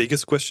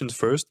questions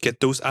first. Get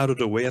those out of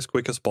the way as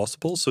quick as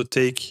possible. So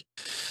take,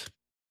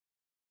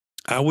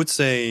 I would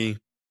say,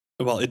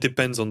 well, it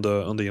depends on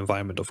the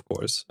environment, of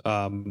course.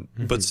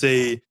 But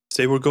say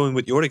we're going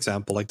with your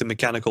example, like the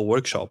mechanical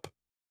workshop.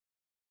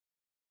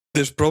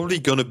 There's probably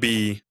gonna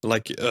be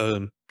like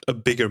a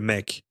bigger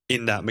mech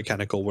in that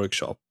mechanical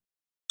workshop.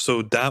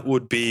 So that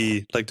would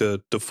be like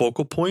the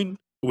focal point,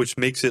 which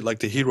makes it like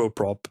the hero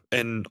prop,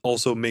 and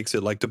also makes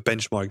it like the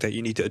benchmark that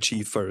you need to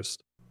achieve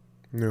first.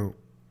 No.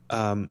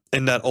 And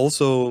that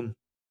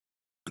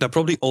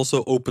probably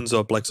also opens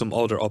up like some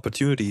other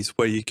opportunities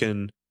where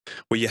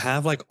you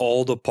have like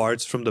all the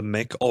parts from the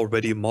mech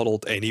already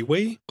modeled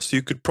anyway. So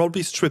you could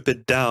probably strip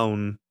it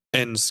down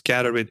and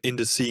scatter it in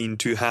the scene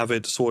to have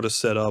it sort of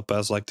set up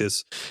as like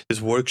this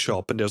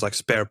workshop, and there's like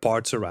spare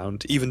parts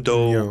around, even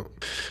though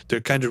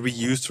they're kind of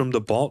reused from the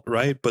bot,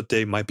 right? But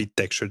they might be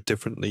textured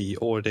differently,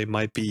 or they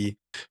might be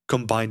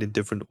combined in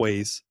different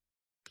ways.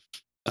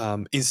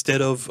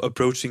 Instead of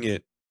approaching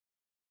it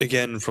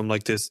again from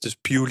like this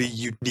purely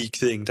unique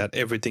thing that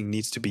everything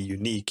needs to be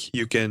unique,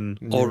 you can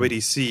already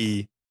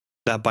see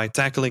that by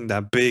tackling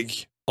that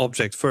big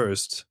object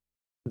first,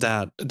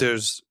 that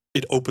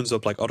it opens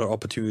up like other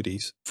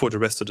opportunities for the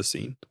rest of the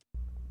scene.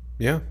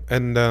 Yeah,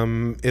 and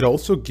it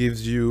also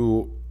gives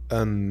you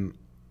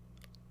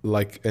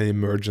like an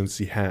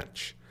emergency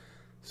hatch.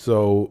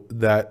 So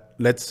that,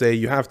 let's say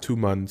you have 2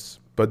 months,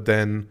 but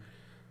then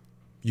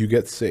you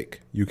get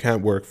sick. You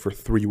can't work for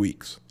 3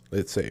 weeks,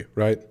 let's say,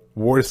 right?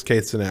 Worst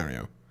case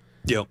scenario.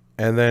 Yeah.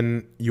 And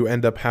then you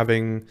end up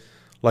having,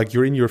 like,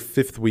 you're in your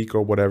 5th week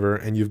or whatever,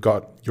 and you've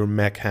got your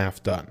mech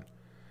half done.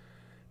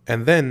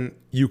 And then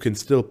you can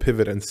still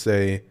pivot and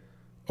say,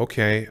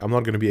 okay, I'm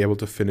not going to be able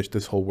to finish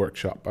this whole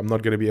workshop. I'm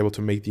not going to be able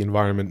to make the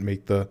environment,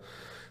 make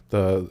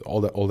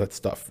all that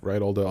stuff,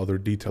 right? All the other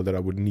detail that I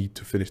would need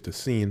to finish the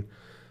scene.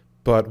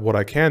 But what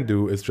I can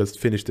do is just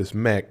finish this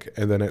mech,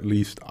 and then at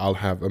least I'll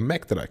have a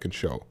mech that I can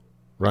show,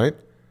 right?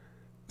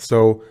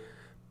 So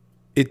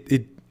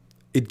it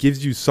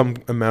gives you some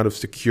amount of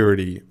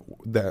security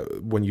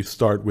that when you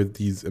start with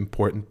these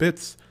important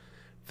bits,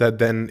 that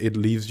then it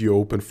leaves you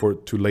open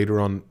to later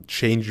on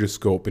change your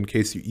scope in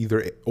case you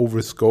either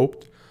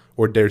overscoped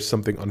or there's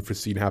something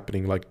unforeseen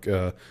happening, like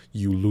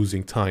you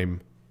losing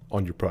time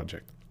on your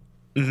project.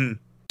 Mm-hmm.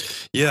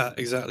 Yeah,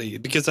 exactly.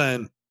 Because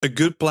a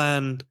good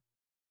plan,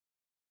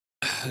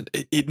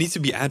 it needs to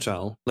be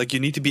agile. Like you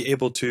need to be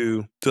able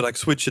to like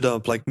switch it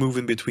up, like move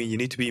in between. You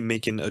need to be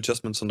making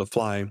adjustments on the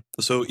fly.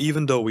 So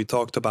even though we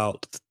talked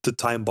about the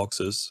time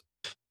boxes,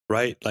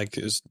 right? Like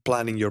is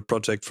planning your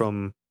project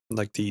from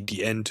like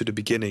the end to the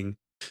beginning.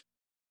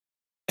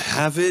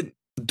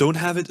 Don't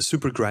have it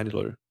super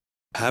granular.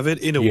 Have it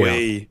in a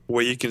way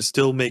where you can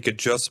still make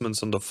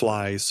adjustments on the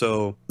fly.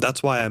 So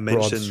that's why I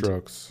mentioned broad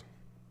strokes.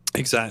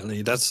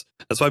 Exactly. That's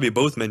why we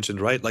both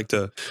mentioned, right? Like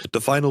the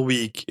final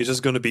week is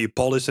just going to be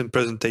polish and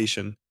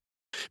presentation,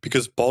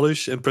 because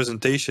polish and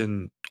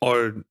presentation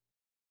are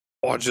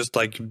just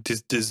like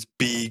this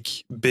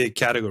big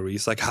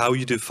categories. Like how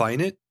you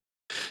define it,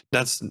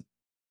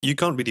 you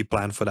can't really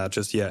plan for that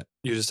just yet.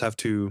 You just have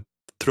to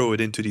throw it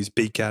into these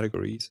big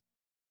categories.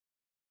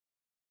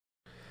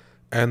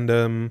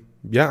 And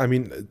yeah, I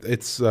mean,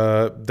 it's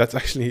that's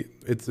actually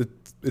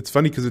it's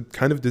funny because it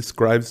kind of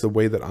describes the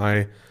way that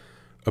I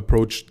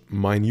approached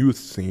my youth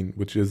scene,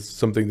 which is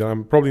something that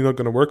I'm probably not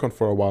going to work on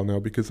for a while now,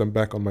 because I'm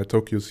back on my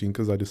Tokyo scene,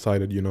 because I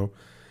decided,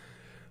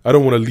 I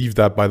don't want to leave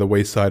that by the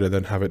wayside and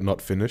then have it not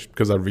finished,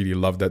 because I really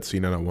love that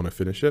scene and I want to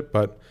finish it.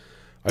 But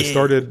I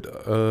started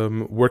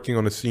working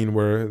on a scene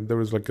where there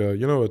was like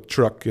a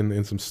truck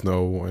in some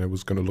snow, and it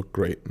was going to look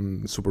great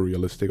and super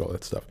realistic, all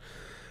that stuff.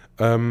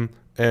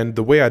 And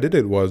the way I did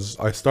it was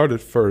I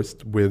started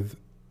first with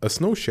a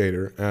snow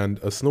shader and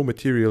a snow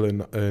material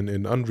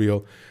in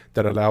Unreal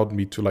that allowed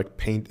me to like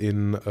paint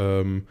in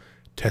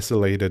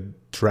tessellated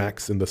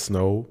tracks in the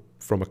snow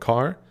from a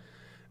car.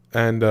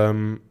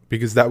 And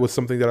because that was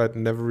something that I'd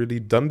never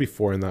really done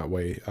before in that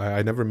way.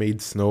 I never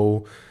made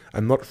snow.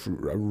 I'm not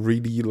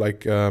really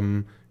like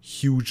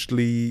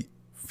hugely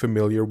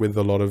familiar with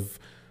a lot of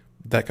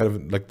that kind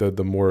of like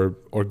the more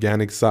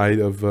organic side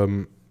of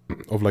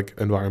like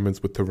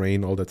environments with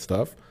terrain, all that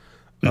stuff.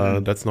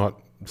 Mm-hmm. That's not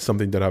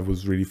something that I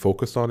was really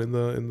focused on in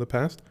the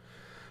past.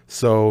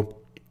 So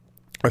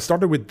I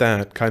started with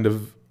that, kind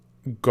of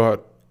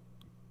got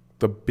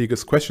the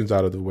biggest questions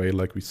out of the way.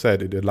 Like we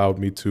said, it allowed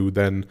me to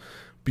then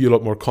be a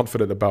lot more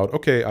confident about,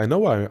 okay, I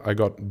know I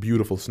got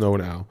beautiful snow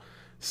now,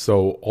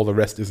 so all the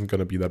rest isn't going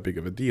to be that big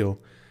of a deal.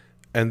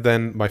 And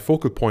then my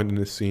focal point in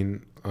this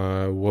scene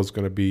was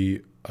going to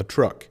be a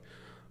truck,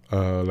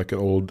 like an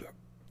old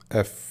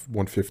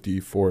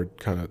F-150 Ford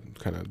kind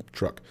of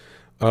truck.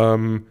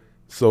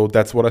 So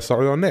that's what I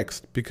started on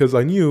next, because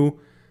I knew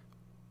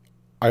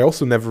I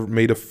also never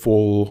made a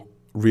full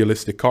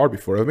realistic car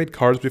before. I made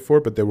cars before,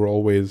 but they were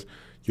always,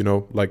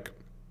 like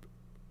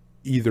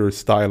either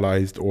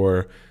stylized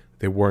or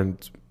they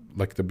weren't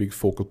like the big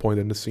focal point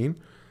in the scene.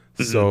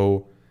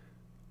 So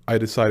I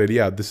decided,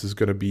 yeah, this is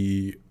going to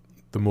be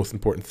the most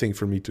important thing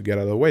for me to get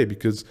out of the way,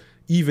 because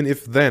even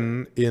if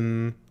then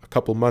in a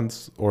couple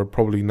months, or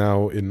probably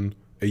now in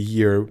a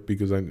year,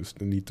 because I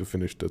just need to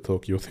finish the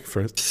Tokyo thing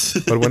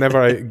first, but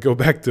whenever I go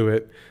back to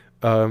it,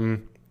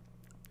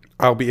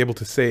 I'll be able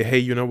to say, hey,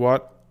 you know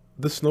what?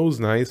 The snow's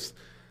nice,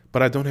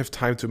 but I don't have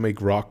time to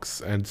make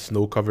rocks and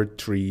snow-covered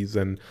trees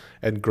and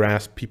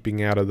grass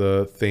peeping out of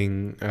the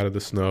thing, out of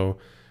the snow.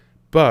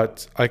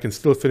 But I can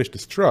still finish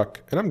this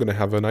truck, and I'm going to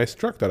have a nice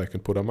truck that I can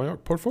put on my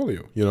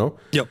portfolio, you know?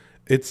 Yep.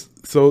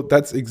 So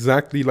that's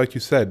exactly like you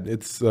said.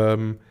 It's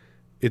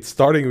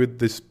starting with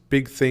this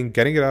big thing,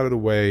 getting it out of the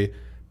way,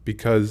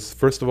 because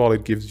first of all,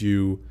 it gives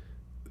you,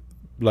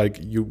 like,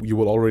 you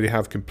will already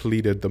have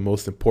completed the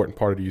most important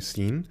part of your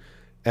scene.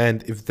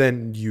 And if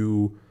then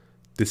you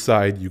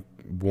decide you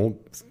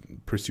won't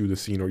pursue the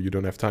scene, or you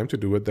don't have time to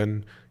do it,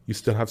 then you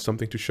still have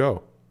something to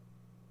show.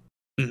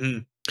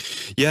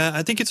 Yeah,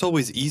 I think it's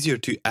always easier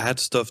to add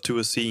stuff to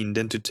a scene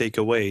than to take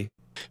away,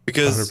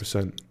 because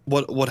 100%.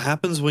 what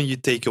happens when you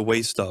take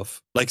away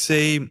stuff, like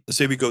say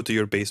we go to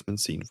your basement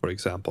scene, for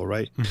example,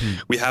 right?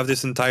 We have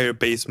this entire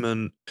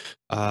basement.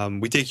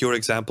 We take your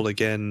example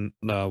again,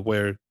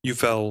 where you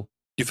fell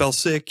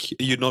sick,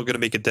 you're not going to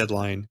make a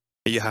deadline,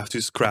 and you have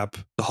to scrap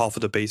the half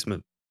of the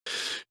basement.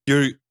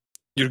 You're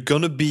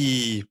gonna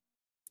be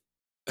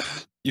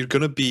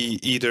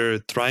either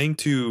trying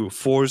to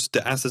force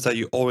the assets that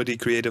you already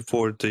created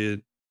for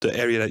the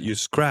area that you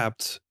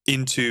scrapped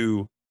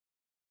into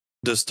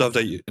the stuff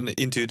that you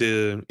into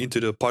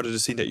the part of the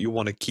scene that you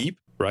want to keep,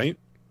 right?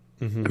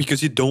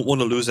 Because you don't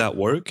want to lose that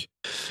work,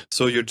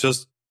 so you're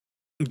just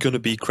gonna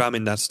be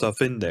cramming that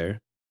stuff in there,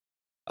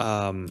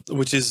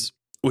 which is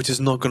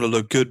not gonna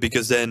look good,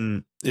 because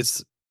then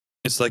it's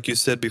like you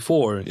said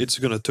before, it's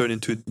gonna turn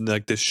into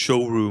like the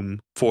showroom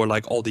for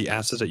like all the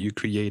assets that you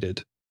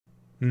created.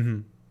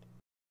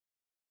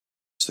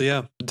 So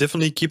yeah,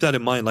 definitely keep that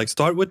in mind. Like,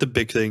 start with the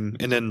big thing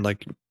and then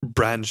like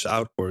branch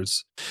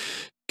outwards.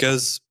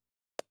 Because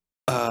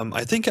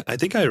I think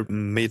I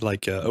made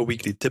like a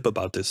weekly tip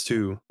about this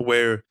too,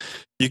 where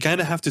you kind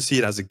of have to see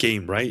it as a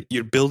game, right?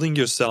 You're building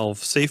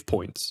yourself save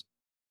points.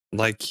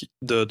 Like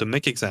the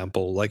mech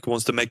example, like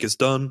once the mech is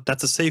done,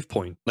 that's a save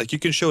point. Like you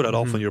can show that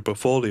off on your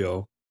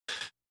portfolio.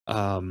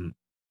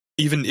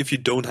 Even if you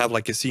don't have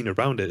like a scene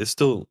around it, it's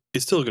still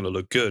gonna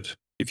look good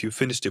if you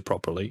finished it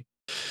properly.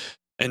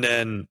 And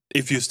then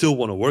if you still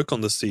want to work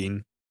on the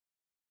scene,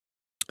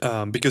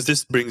 because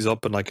this brings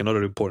up like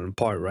another important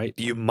part, right?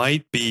 You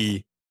might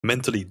be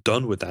mentally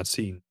done with that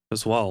scene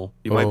as well.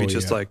 You might be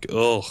just like,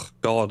 oh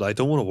God, I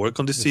don't want to work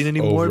on this scene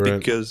anymore,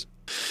 because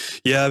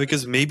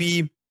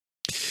maybe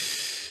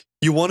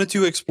you wanted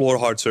to explore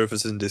hard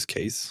surfaces in this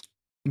case,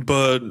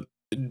 but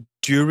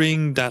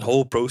during that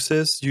whole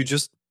process, you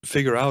just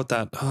figure out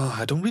that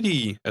I don't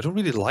really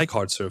like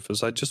hard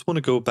surface. I just want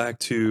to go back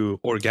to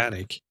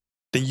organic.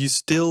 Then you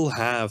still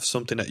have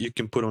something that you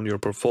can put on your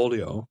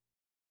portfolio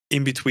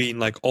in between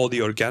like all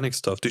the organic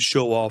stuff to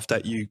show off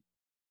that you,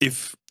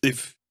 if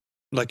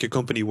like a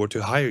company were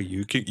to hire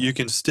you, you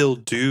can still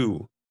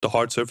do the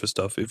hard surface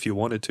stuff if you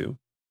wanted to.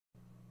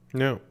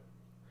 Yeah.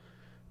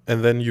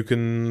 And then you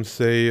can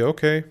say,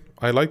 okay,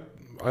 I like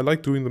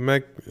doing the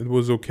mech. It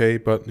was okay,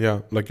 but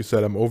yeah, like you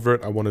said, I'm over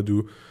it. I want to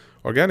do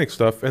organic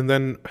stuff. And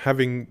then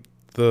having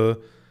the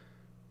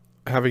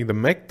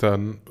mech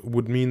done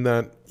would mean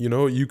that, you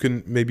know, you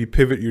can maybe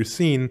pivot your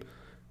scene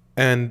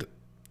and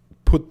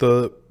put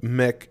the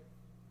mech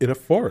in a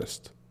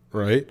forest,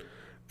 right?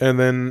 And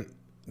then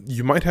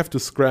you might have to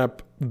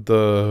scrap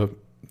the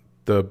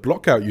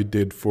block out you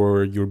did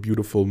for your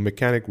beautiful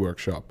mechanic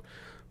workshop,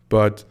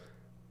 but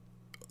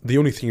the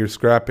only thing you're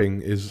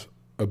scrapping is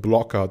a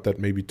block out that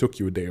maybe took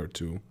you a day or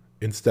two,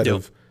 instead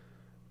of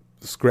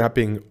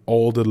scrapping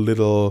all the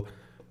little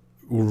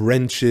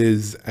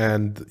wrenches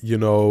and, you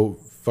know,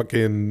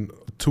 fucking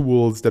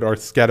tools that are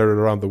scattered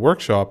around the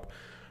workshop,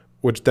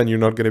 which then you're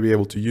not going to be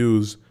able to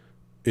use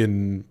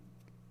in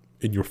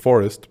your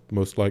forest,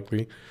 most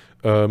likely.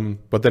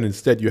 But then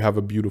instead you have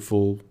a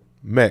beautiful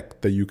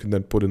mech that you can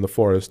then put in the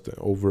forest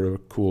over a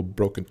cool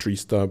broken tree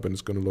stump, and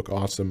it's going to look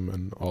awesome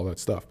and all that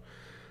stuff.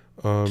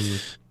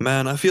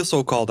 Man, I feel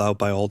so called out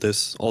by all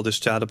this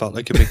chat about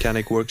like a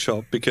mechanic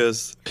workshop,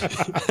 because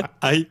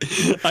I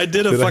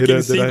did a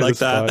fucking scene like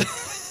that.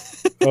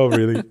 Oh,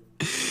 really?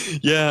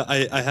 Yeah,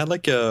 I had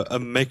like a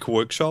mech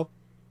workshop.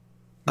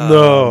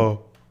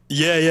 No.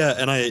 Yeah,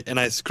 and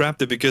I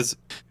scrapped it because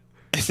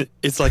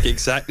it's like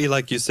exactly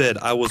like you said.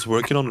 I was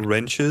working on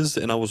wrenches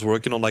and I was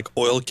working on like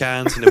oil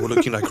cans, and they were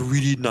looking like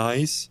really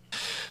nice,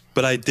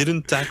 but I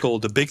didn't tackle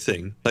the big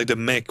thing. Like the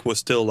mech was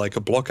still like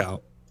a block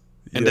out.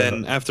 And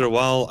then after a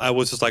while, I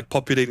was just like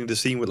populating the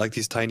scene with like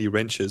these tiny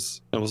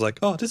wrenches. I was like,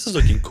 oh, this is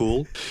looking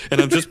cool.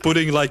 And I'm just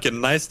putting like a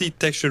nicely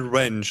textured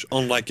wrench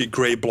on like a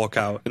gray block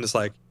out. And it's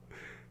like,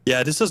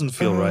 yeah, this doesn't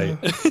feel right.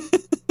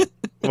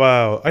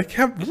 Wow. I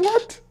can't.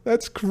 What?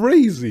 That's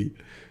crazy.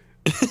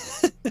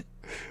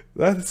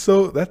 That's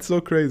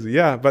so crazy.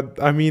 Yeah. But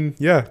I mean,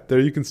 yeah, there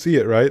you can see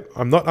it, right?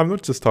 I'm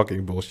not just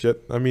talking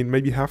bullshit. I mean,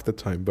 maybe half the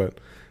time, but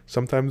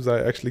sometimes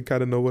I actually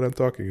kind of know what I'm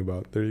talking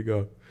about. There you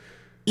go.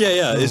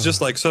 Yeah, it's just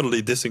like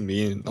subtly dissing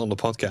me on the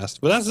podcast,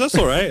 but that's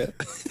all right.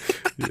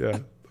 Yeah.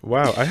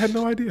 Wow. I had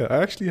no idea.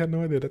 I actually had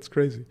no idea. That's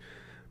crazy.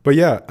 But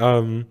yeah,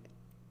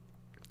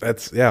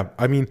 that's yeah.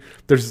 I mean,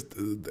 there's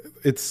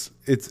it's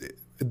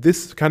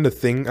this kind of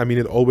thing. I mean,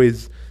 it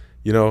always,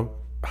 you know,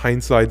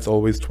 hindsight's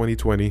always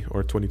 2020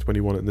 or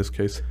 2021 in this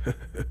case.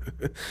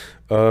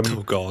 Oh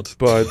God.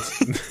 But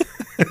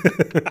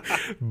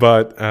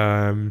but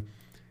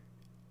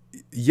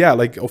yeah,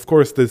 like of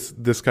course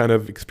this kind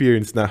of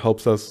experience now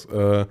helps us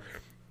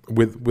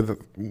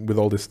with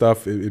all this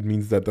stuff. It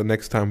means that the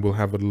next time we'll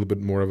have a little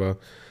bit more of a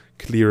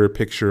clearer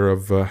picture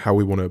of how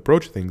we want to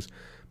approach things.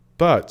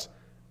 But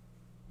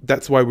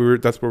that's why we're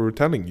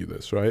telling you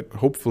this, right?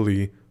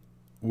 Hopefully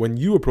when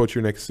you approach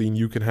your next scene,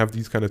 you can have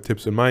these kind of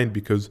tips in mind,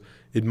 because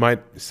it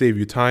might save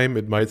you time,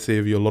 it might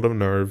save you a lot of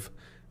nerve,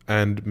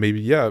 and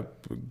maybe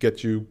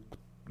get you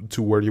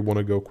to where you want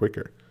to go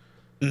quicker.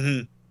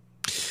 Mm-hmm.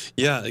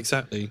 Yeah,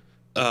 exactly.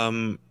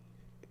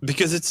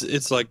 Because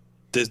it's like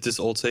this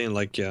old saying,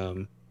 like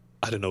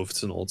I don't know if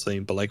it's an old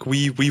saying, but like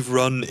we've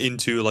run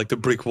into like the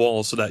brick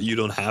wall so that you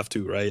don't have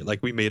to, right?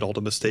 Like we made all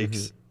the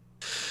mistakes.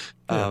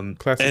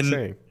 Classic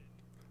saying.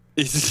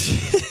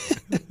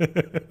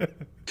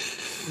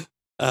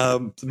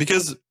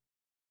 Because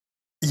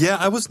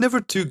I was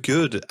never too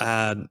good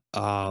at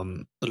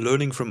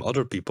learning from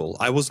other people.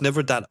 I was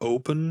never that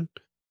open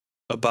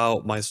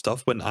about my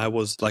stuff when I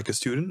was like a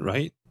student,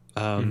 right?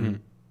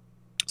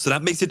 So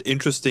that makes it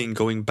interesting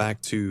going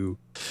back to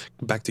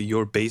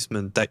your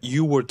basement, that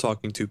you were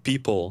talking to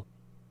people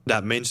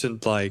that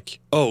mentioned like,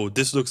 oh,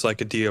 this looks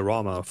like a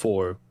diorama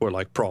for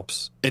like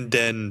props, and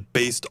then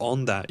based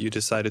on that you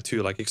decided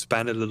to like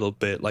expand it a little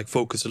bit, like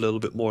focus a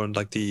little bit more on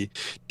like the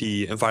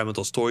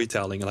environmental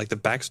storytelling and like the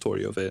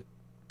backstory of it.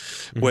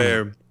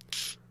 Where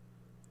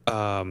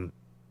I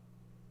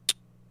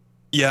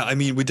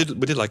mean, we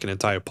did like an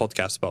entire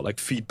podcast about like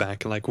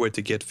feedback and like where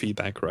to get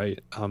feedback, right?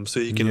 So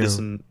you can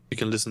listen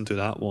to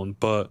that one,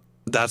 but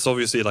that's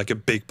obviously like a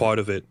big part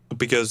of it,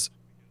 because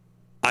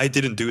I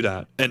didn't do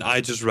that, and I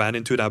just ran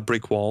into that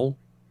brick wall,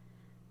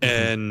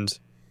 and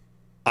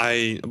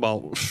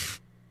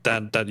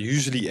that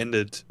usually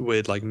ended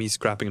with like me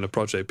scrapping the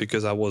project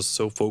because I was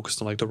so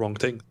focused on like the wrong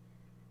thing.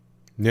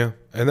 Yeah,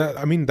 and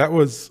that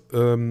was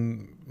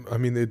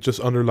it just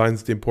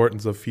underlines the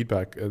importance of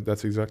feedback.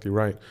 That's exactly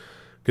right,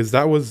 because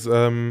that was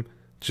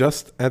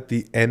just at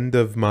the end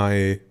of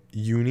my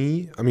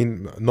uni. I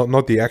mean,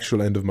 not the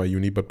actual end of my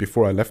uni, but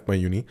before I left my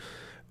uni,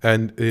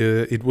 and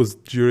it was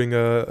during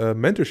a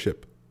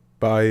mentorship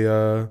by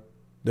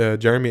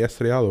Jeremy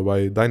Estrellado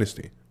by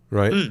Dynasty,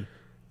 right?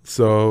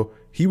 So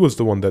he was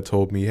the one that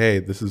told me, hey,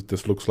 this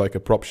looks like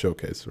a prop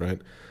showcase, right?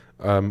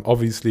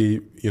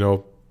 Obviously, you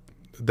know,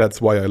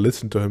 that's why I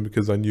listened to him,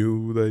 because I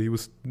knew that he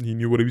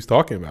knew what he was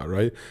talking about,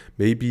 right?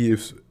 Maybe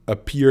if a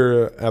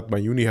peer at my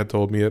uni had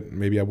told me it,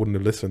 maybe I wouldn't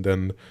have listened,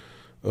 and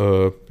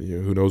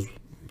who knows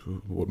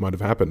what might have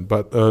happened.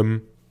 But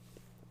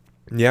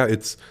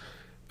it's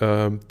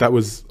that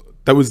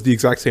was the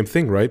exact same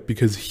thing, right?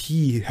 Because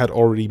he had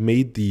already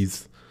made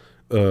these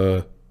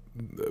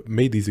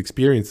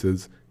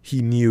experiences.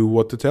 He knew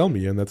what to tell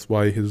me, and that's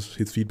why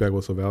his feedback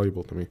was so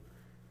valuable to me.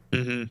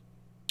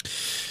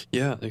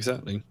 Yeah,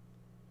 exactly.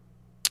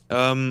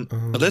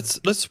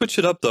 Let's switch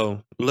it up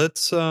though.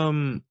 Let's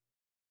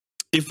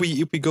if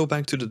we go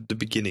back to the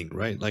beginning,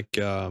 right? Like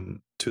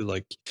to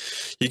like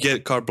you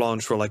get carte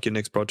blanche for like your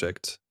next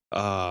project.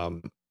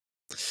 A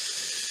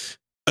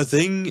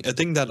thing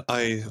that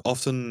I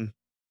often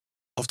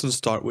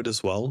start with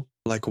as well,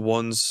 like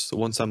once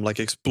I'm like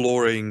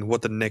exploring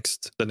what the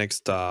next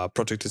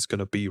project is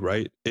gonna be,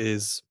 right,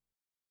 is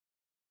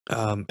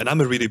and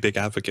I'm a really big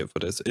advocate for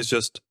this, is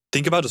just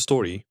think about a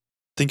story,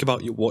 think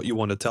about what you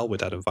want to tell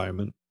with that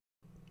environment.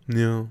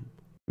 Yeah,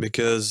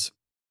 because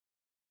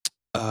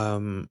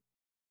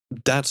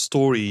that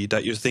story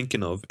that you're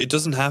thinking of, it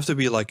doesn't have to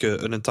be like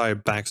an entire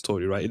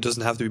backstory, right? It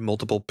doesn't have to be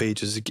multiple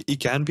pages. It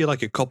can be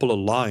like a couple of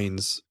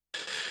lines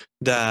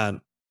that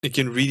it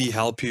can really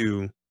help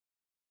you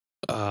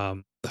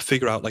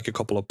figure out like a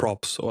couple of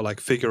props, or like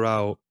figure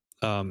out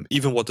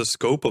even what the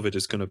scope of it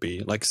is going to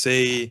be. Like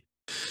say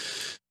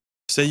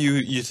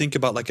you think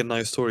about like a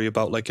nice story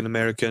about like an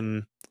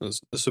American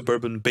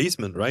suburban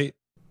basement, right?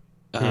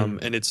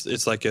 And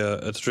it's like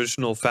a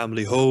traditional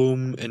family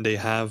home, and they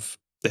have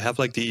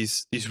like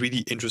these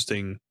really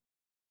interesting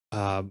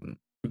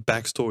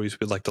backstories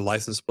with like the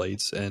license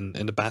plates and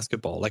the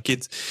basketball. Like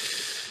it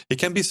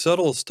can be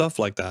subtle stuff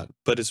like that,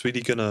 but it's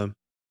really gonna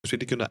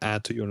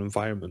add to your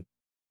environment.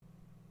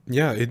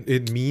 Yeah,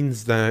 it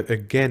means that,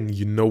 again,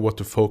 you know what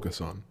to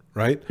focus on,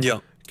 right?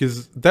 Yeah.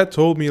 Because that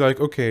told me, like,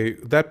 okay,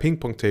 that ping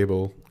pong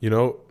table, you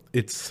know,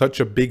 it's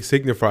such a big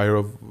signifier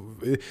of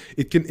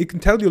it can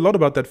tell you a lot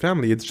about that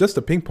family. It's just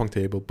a ping pong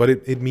table, but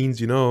it means,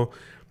 you know,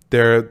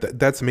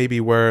 that's maybe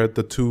where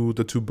the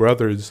two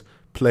brothers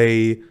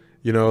play,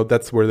 you know,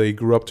 that's where they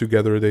grew up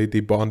together, they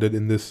bonded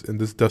in this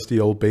dusty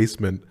old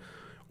basement.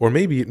 Or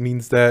maybe it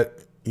means that,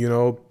 you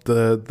know,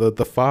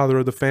 the father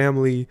of the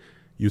family,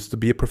 used to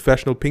be a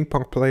professional ping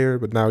pong player,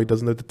 but now he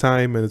doesn't have the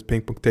time, and his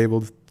ping pong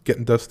table is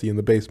getting dusty in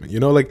the basement. You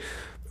know, like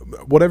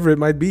whatever it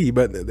might be,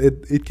 but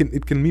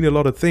it can mean a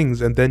lot of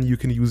things, and then you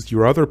can use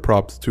your other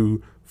props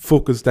to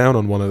focus down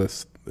on one of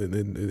this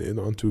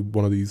onto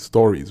one of these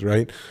stories,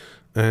 right?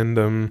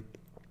 And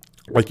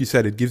like you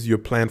said, it gives you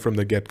a plan from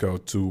the get-go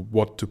to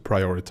what to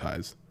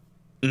prioritize.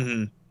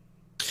 Hmm.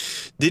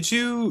 Did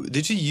you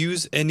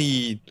use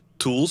any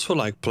tools for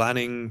like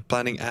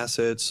planning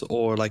assets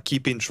or like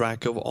keeping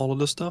track of all of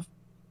the stuff?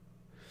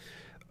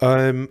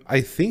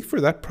 I think for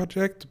that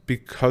project,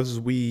 because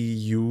we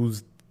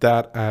used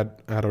that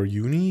at our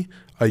uni,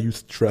 I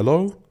used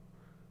Trello,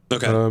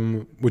 Okay.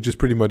 which is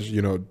pretty much,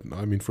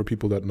 I mean, for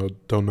people that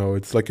don't know,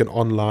 it's like an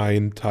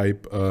online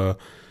type,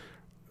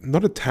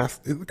 not a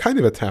task, kind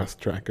of a task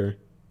tracker.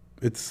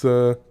 It's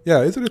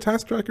yeah, is it a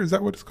task tracker? Is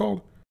that what it's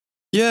called?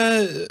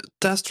 Yeah,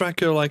 task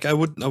tracker. Like I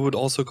would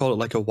also call it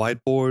like a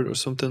whiteboard or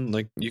something.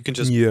 Like you can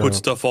just put Yeah.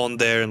 stuff on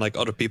there, and like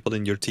other people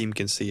in your team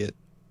can see it.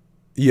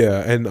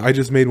 Yeah, and I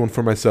just made one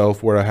for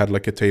myself where I had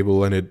like a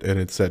table and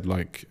it said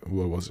like,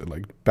 what was it,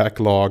 like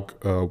backlog,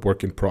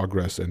 work in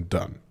progress, and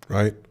done,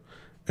 right?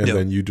 And Yeah.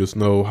 then you just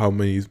know how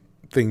many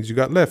things you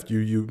got left.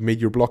 You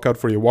made your block out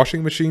for your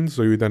washing machine,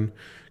 so you then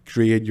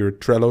create your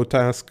Trello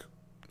task,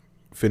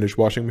 finish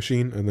washing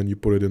machine, and then you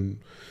put it in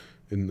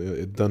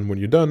done when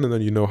you're done, and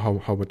then you know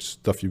how much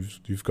stuff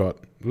you've got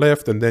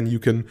left, and then you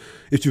can,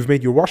 if you've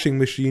made your washing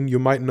machine, you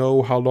might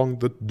know how long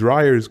the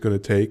dryer is going to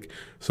take,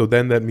 so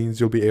then that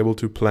means you'll be able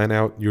to plan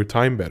out your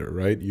time better,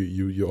 right?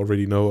 You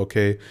already know,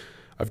 okay,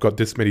 I've got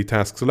this many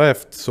tasks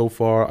left so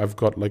far, I've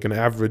got like an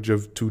average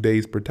of 2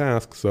 days per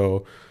task,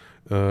 so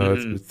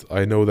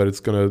I know that it's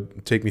going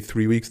to take me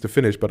 3 weeks to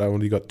finish, but I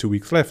only got 2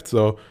 weeks left,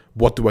 so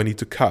what do I need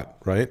to cut,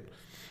 right?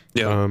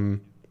 Yeah.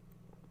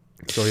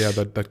 So yeah,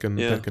 that can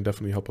Yeah.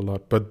 definitely help a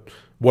lot. But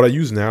what I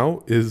use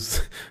now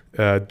is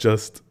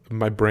just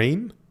my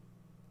brain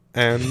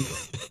and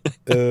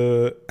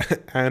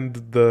and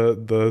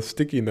the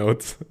sticky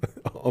notes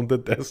on the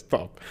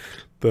desktop,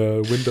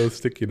 the Windows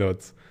sticky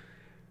notes.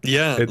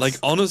 Yeah, like It's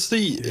honestly,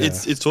 yeah.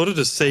 it's sort of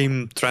the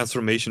same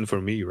transformation for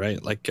me,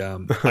 right? Like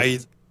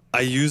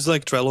I use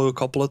like Trello a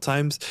couple of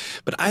times,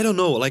 but I don't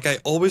know, like I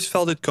always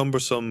felt it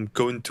cumbersome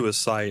going to a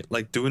site,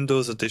 like doing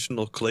those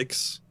additional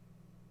clicks.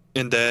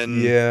 And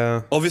then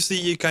Yeah. obviously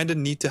you kind of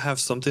need to have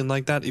something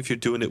like that if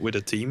you're doing it with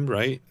a team,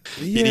 right?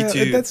 You need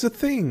Yeah, and to that's the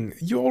thing.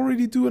 You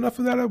already do enough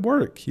of that at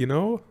work, you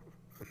know?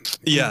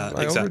 Yeah,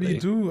 exactly.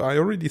 I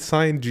already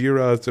sign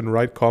Jiras and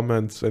write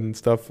comments and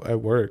stuff at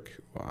work.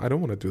 I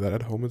don't want to do that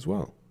at home as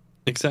well.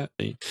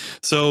 Exactly.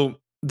 So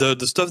the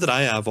stuff that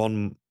I have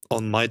on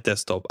my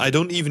desktop, I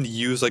don't even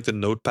use like the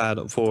notepad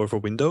for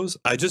Windows.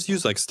 I just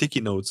use like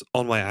sticky notes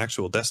on my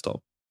actual desktop.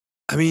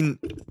 I mean,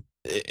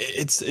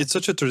 it's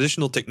such a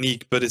traditional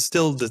technique, but it's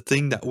still the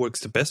thing that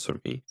works the best for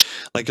me.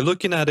 Like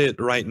looking at it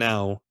right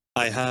now,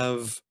 I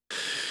have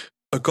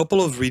a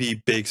couple of really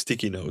big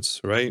sticky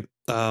notes, right?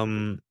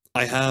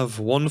 I have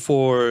one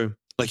for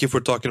like if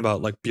we're talking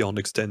about like beyond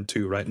extend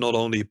too, right? Not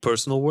only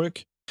personal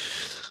work.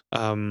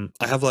 I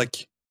have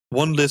like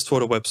one list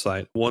for the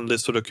website, one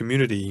list for the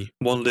community,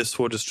 one list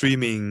for the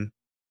streaming.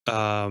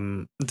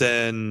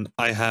 Then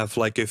I have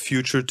like a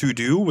future to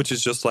do, which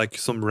is just like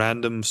some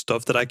random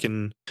stuff that I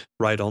can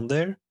write on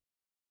there.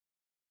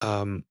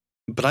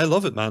 But I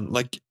love it, man.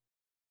 Like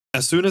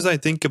as soon as I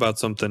think about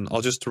something,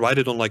 I'll just write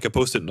it on like a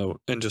post-it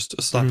note and just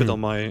slap it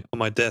Mhm. on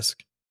my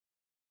desk.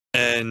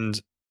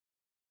 And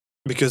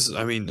because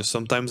I mean,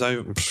 sometimes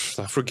I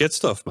forget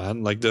stuff,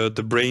 man. Like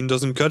the brain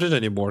doesn't cut it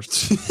anymore.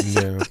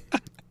 Yeah.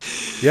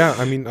 Yeah,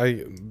 I mean,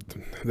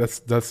 that's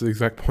the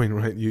exact point,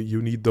 right?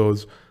 You need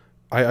those.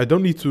 I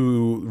don't need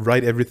to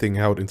write everything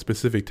out in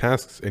specific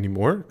tasks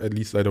anymore. At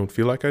least I don't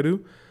feel like I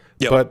do.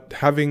 Yep. But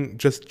having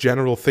just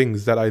general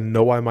things that I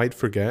know I might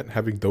forget,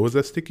 having those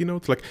as sticky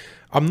notes, like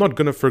I'm not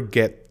gonna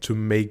forget to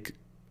make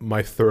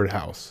my third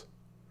house,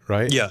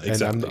 right? Yeah, And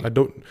exactly.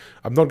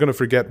 I'm not gonna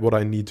forget what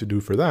I need to do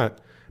for that,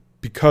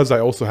 because I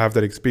also have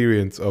that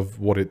experience of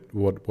what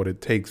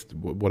it takes,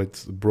 what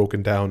it's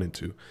broken down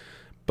into.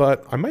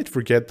 But I might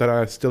forget that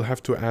I still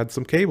have to add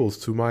some cables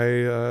to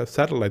my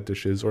satellite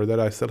dishes, or that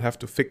I still have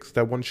to fix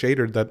that one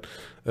shader that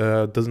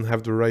doesn't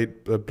have the right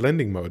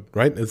blending mode,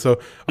 right? And so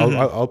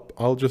Mhm.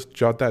 I'll just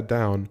jot that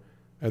down,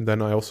 and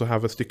then I also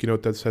have a sticky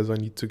note that says I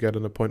need to get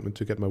an appointment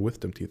to get my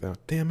wisdom teeth out.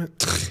 Damn it,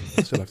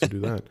 I still have to do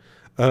that.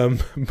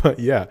 But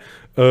yeah,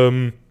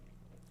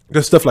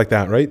 there's stuff like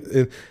that, right?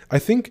 I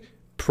think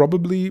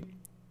probably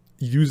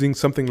using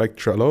something like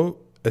Trello,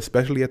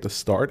 especially at the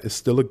start, is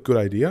still a good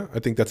idea. I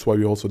think that's why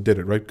we also did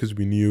it, right? Because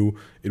we knew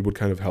it would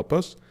kind of help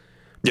us.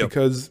 Yep.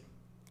 Because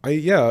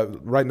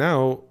right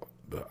now,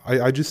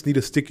 I just need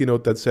a sticky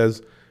note that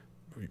says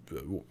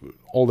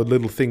all the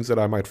little things that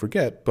I might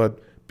forget. But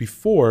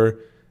before,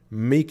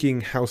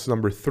 making house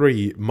number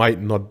 3 might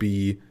not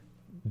be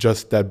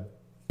just that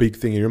big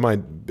thing in your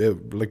mind,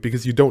 like,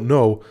 because you don't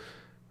know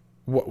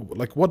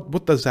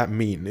what does that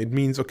mean? It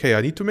means, okay,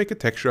 I need to make a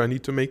texture, I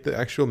need to make the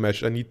actual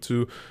mesh, I need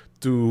to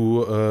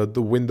do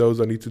the windows,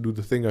 I need to do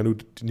the thing, I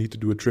need to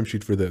do a trim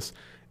sheet for this.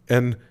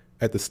 And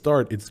at the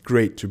start, it's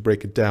great to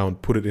break it down,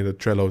 put it in a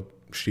Trello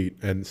sheet,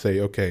 and say,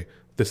 okay,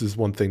 this is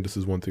one thing, this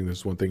is one thing, this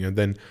is one thing, and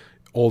then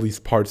all these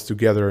parts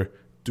together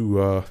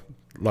do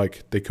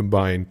like they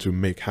combine to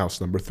make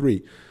house number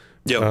 3.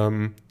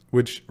 Yeah.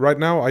 Which right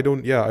now I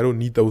don't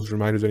need those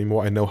reminders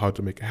anymore. I know how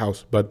to make a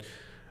house, but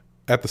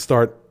at the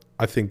start,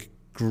 I think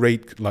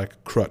great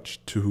like crutch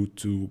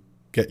to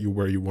get you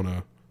where you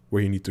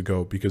need to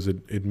go, because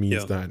it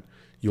means that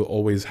you'll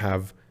always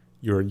have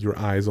your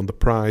eyes on the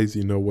prize.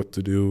 You know what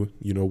to do.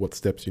 You know what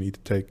steps you need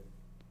to take.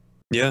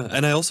 Yeah,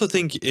 and I also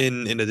think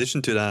in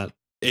addition to that,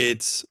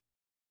 it's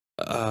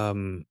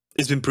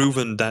been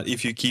proven that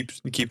if you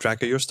keep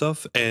track of your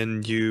stuff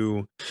and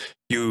you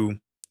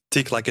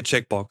tick like a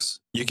checkbox,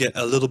 you get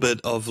a little bit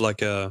of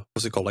like a,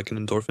 what's it called, like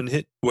an endorphin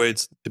hit, where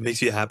it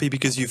makes you happy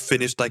because you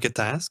finished like a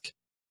task.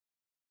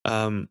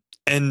 And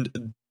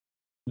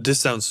this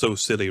sounds so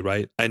silly,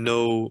 right? I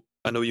know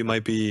you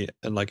might be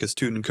like a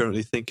student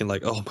currently thinking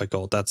like, oh my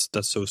god, that's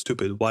so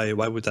stupid. Why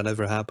would that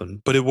ever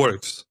happen? But it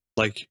works.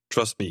 Like,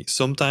 trust me.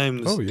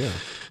 Sometimes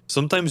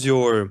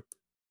your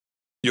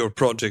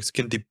projects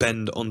can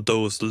depend on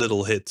those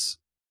little hits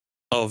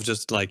of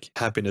just like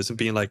happiness and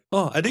being like,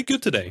 oh, I did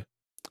good today.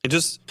 It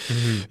just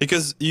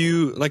because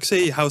you, like,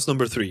 say house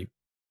number 3,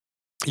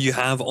 you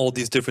have all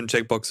these different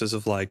checkboxes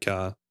of like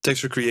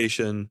texture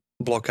creation,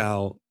 block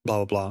out,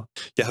 blah blah blah.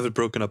 You have it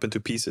broken up into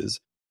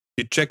pieces.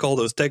 You check all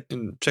those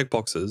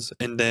checkboxes,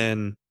 and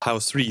then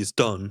house 3 is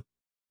done,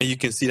 and you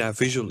can see that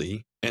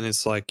visually, and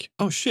it's like,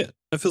 oh shit,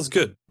 that feels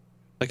good.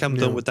 Like, I'm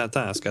done with that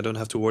task. I don't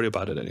have to worry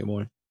about it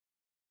anymore.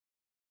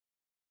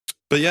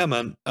 But yeah,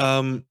 man,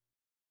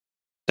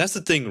 that's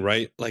the thing,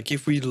 right? Like,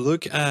 if we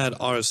look at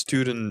our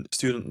student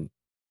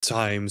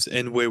times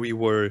and where we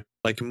were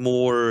like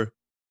more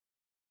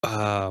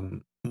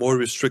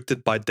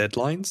restricted by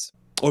deadlines,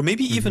 or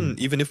maybe even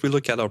if we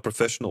look at our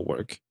professional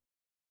work,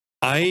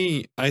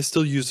 I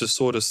still use the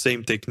sort of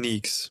same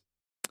techniques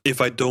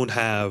if I don't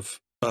have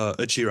a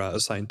Jira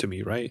assigned to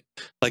me, right?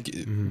 Like,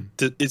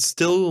 it's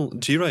still,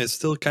 Jira is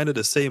still kind of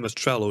the same as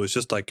Trello. It's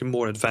just like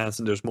more advanced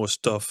and there's more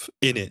stuff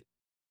in it.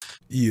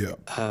 Yeah.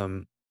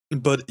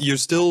 But you're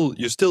still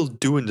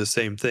doing the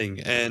same thing,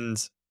 and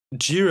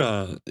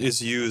Jira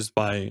is used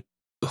by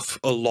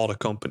a lot of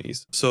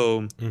companies.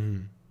 So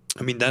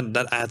I mean,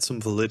 that adds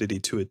some validity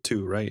to it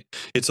too, right?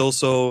 It's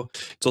also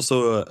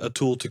a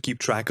tool to keep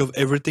track of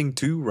everything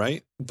too,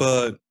 right?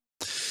 But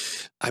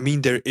I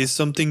mean, there is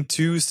something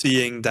to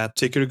seeing that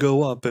ticker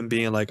go up and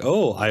being like,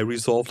 oh, I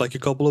resolved like a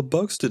couple of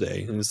bugs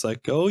today, and it's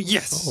like, oh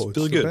yes, oh, it's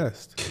feel the good.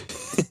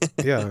 Best.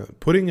 Yeah,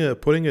 putting a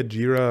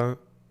Jira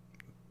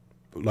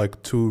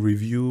like to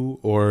review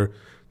or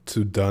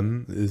to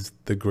done is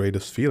the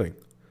greatest feeling.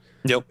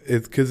 Yep.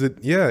 It's because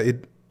it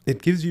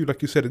gives you,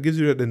 like you said, it gives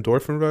you that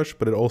endorphin rush,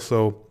 but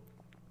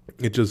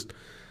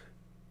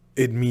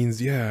it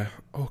means, yeah,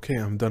 okay,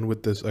 I'm done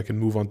with this. I can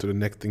move on to the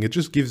next thing. It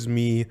just gives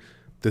me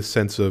this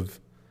sense of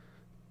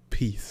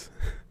peace.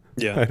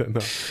 Yeah. I don't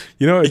know.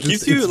 You know, it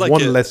gives you like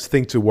one less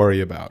thing to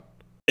worry about.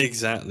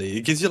 Exactly.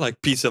 It gives you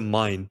like peace of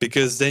mind,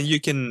 because then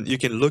you can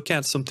look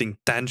at something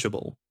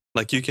tangible.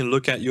 Like, you can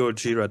look at your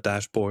Jira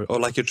dashboard or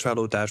like your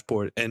Trello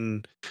dashboard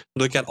and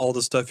look at all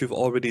the stuff you've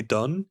already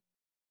done,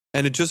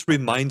 and it just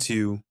reminds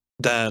you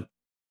that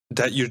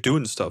you're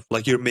doing stuff,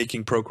 like you're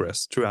making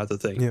progress throughout the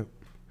thing. Yeah.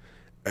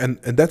 And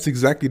that's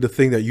exactly the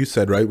thing that you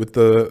said, right? With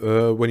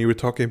the when you were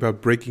talking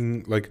about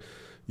breaking, like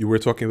you were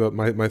talking about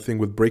my thing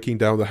with breaking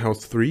down the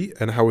house 3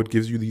 and how it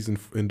gives you these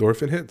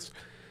endorphin hits.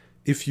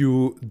 If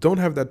you don't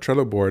have that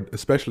Trello board,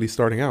 especially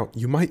starting out,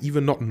 you might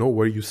even not know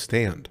where you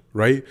stand,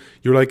 right?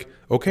 You're like,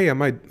 okay, I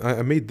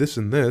made this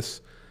and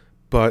this,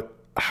 but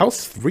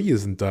house 3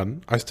 isn't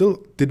done. I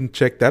still didn't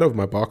check that off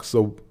my box.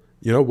 So,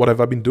 you know, what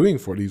have I been doing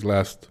for these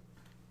last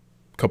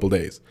couple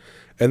days?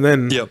 And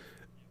then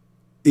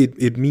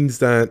it means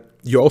that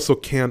you also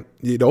can't,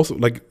 it also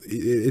like,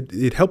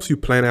 it helps you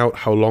plan out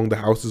how long the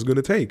house is going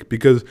to take,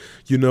 because,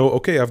 you know,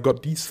 okay, I've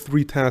got these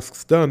 3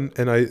 tasks done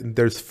and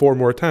there's 4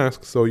 more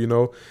tasks. So, you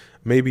know,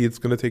 maybe it's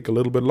going to take a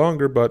little bit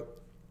longer,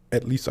 but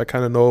at least I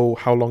kind of know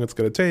how long it's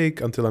going to take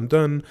until I'm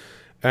done.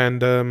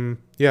 And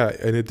yeah,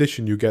 in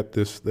addition, you get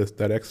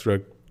that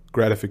extra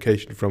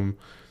gratification from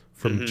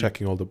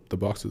checking all the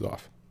boxes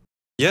off.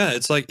 Yeah,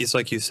 it's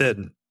like you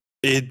said,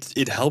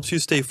 it helps you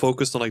stay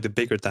focused on like the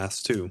bigger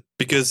tasks too.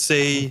 Because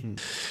say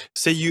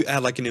you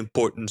add like an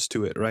importance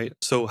to it, right?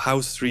 So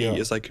house 3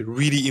 is like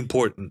really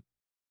important,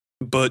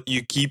 but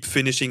you keep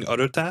finishing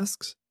other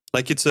tasks.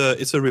 Like, it's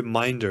a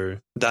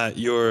reminder that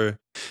you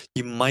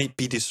might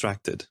be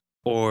distracted,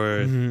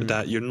 or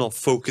that you're not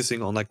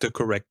focusing on like the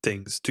correct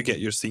things to get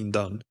your scene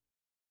done.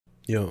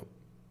 Yeah.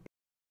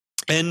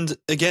 And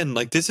again,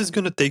 like, this is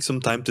going to take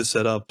some time to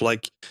set up.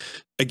 Like,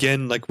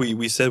 again, like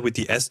we said with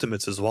the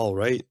estimates as well,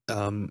 right?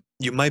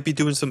 You might be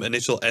doing some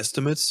initial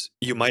estimates.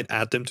 You might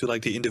add them to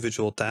like the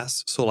individual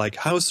tasks. So like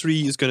house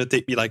 3 is going to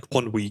take me like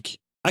 1 week.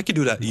 I can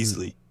do that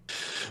easily.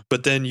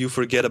 But then you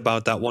forget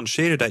about that one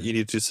shader that you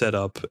need to set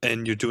up,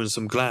 and you're doing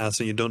some glass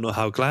and you don't know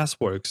how glass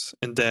works.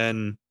 And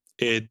then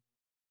it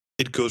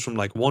goes from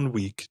like 1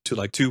 week to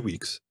like 2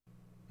 weeks.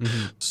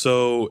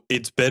 So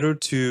it's better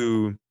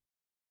to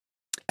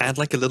add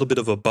like a little bit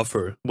of a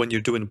buffer when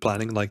you're doing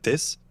planning like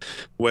this,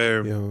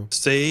 where Yeah.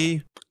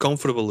 say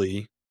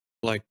comfortably,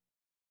 like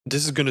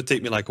this is going to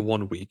take me like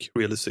 1 week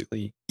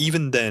realistically.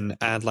 Even then,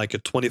 add like a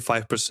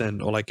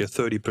 25% or like a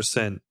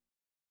 30%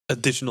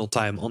 additional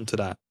time onto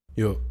that.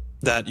 Yeah.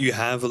 That you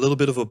have a little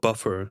bit of a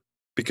buffer,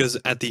 because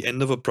at the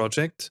end of a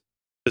project,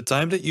 the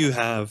time that you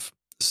have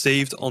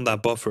saved on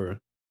that buffer,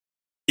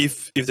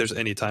 if there's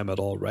any time at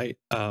all, right?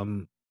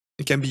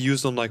 It can be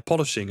used on like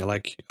polishing,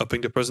 like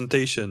upping the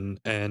presentation,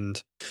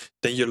 and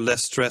then you're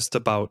less stressed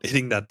about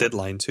hitting that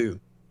deadline too.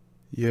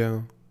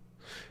 Yeah.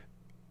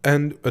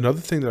 And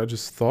another thing that I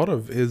just thought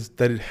of is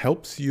that it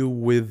helps you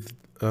with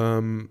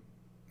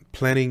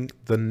planning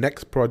the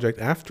next project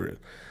after it.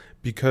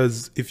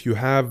 Because if you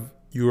have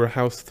your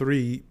house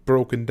 3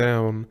 broken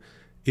down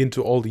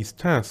into all these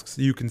tasks,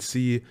 you can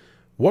see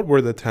what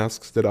were the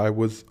tasks that I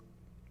was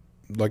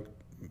like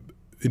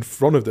in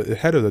front of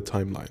ahead of the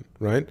timeline,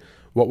 right?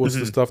 What was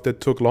the stuff that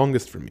took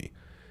longest for me?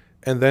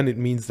 And then it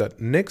means that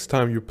next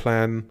time you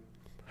plan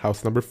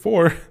house number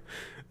 4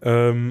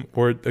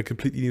 or a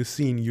completely new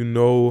scene, you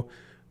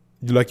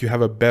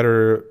have a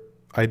better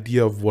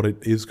idea of what it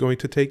is going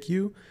to take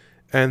you,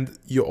 and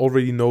you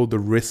already know the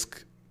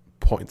risk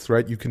points,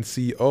 right? You can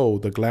see, oh,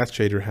 the glass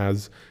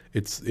shader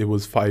it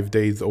was 5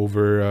 days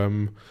over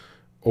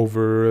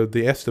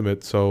the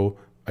estimate, so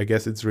I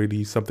guess it's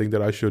really something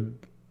that I should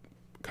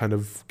kind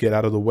of get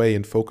out of the way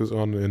and focus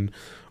on,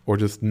 or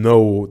just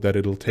know that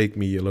it'll take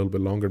me a little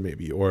bit longer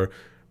maybe, or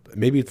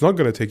maybe it's not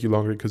going to take you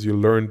longer because you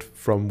learned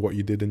from what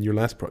you did in your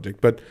last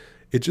project. But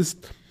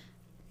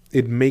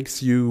it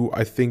makes you,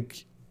 I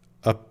think,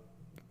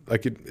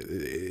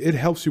 it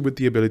helps you with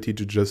the ability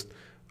to just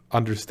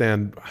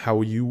understand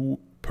how you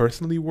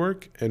personally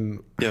work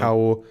and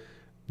how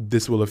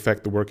this will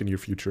affect the work in your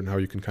future, and how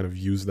you can kind of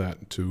use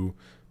that to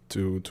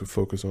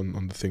focus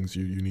on the things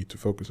you need to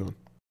focus on.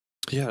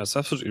 Yeah, that's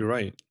absolutely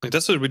right. Like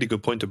that's a really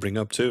good point to bring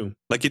up too.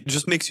 Like it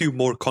just makes you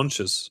more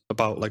conscious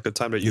about like the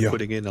time that you're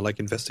putting in and like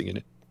investing in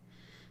it.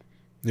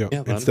 Yeah.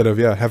 Instead of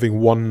having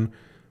one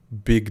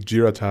big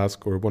Jira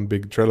task or one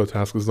big Trello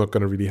task is not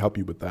going to really help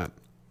you with that.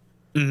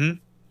 Mm-hmm.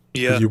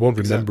 Yeah. You won't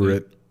remember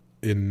it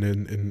in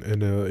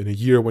a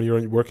year when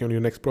you're working on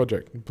your next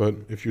project. But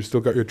if you still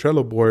got your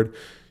Trello board,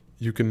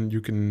 you can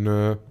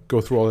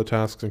go through all the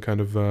tasks and kind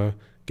of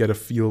get a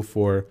feel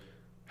for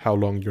how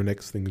long your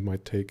next things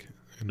might take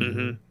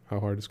and how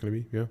hard it's going to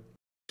be. Yeah.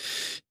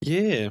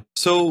 Yeah.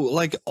 So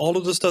like all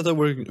of the stuff that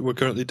we're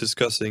currently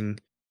discussing,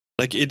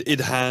 like it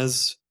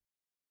has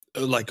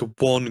like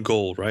one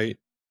goal, right?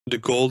 The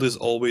goal is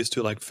always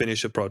to like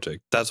finish a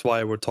project. That's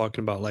why we're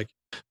talking about like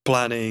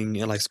planning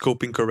and like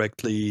scoping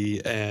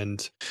correctly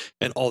and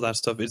all that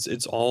stuff.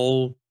 It's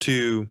all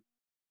to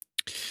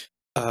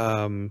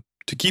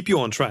keep you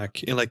on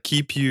track and like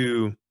keep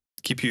you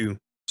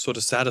sort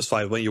of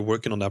satisfied when you're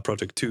working on that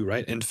project too,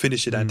 right? And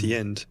finish it at the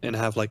end and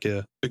have like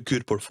a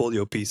good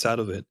portfolio piece out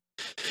of it.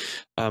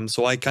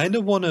 So I kind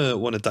of want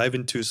to dive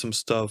into some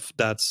stuff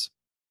that's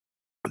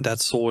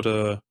sort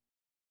of,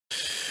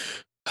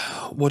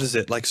 what is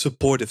it, like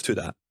supportive to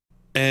that.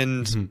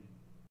 And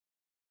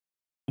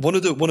one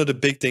of the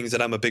big things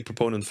that I'm a big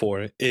proponent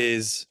for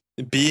is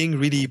being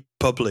really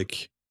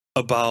public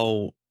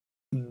about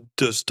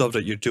the stuff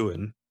that you're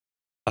doing.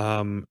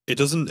 It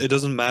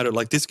doesn't matter,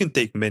 like this can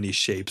take many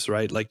shapes,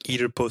 right? Like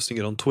either posting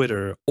it on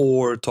Twitter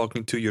or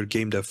talking to your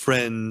game dev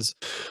friends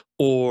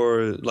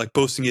or like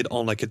posting it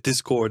on like a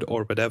Discord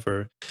or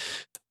whatever.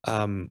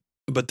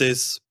 But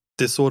this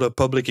sort of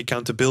public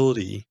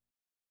accountability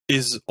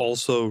is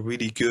also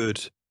really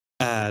good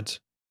at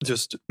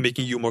just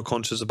making you more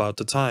conscious about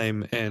the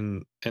time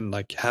and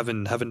like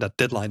having that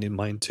deadline in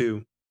mind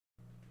too.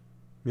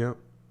 Yeah,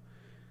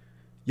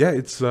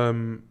 it's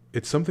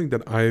something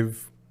that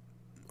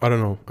I don't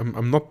know,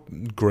 I'm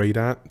not great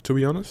at, to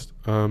be honest,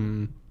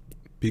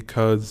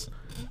 because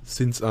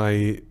since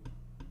I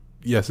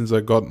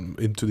got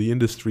into the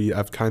industry,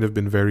 I've kind of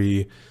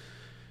been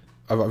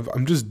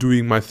I'm just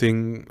doing my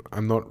thing.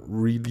 I'm not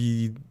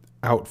really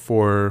out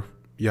for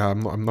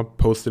I'm not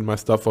posting my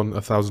stuff on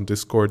 1,000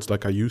 Discords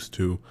like I used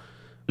to.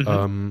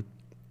 I'm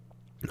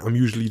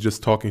usually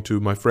just talking to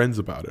my friends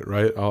about it,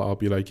 right? I'll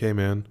be like, hey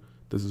man,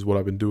 this is what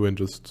I've been doing,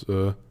 just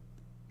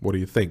what do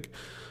you think?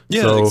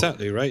 Yeah,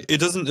 exactly, right. It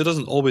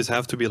doesn't always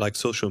have to be like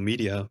social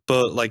media,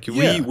 but like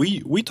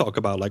we talk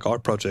about like our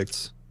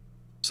projects.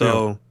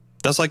 So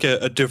that's like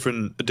a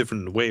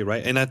different way,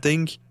 right? And I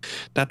think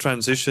that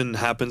transition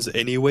happens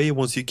anyway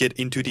once you get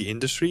into the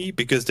industry,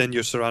 because then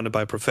you're surrounded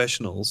by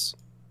professionals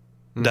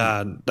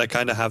that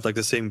kind of have like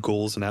the same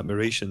goals and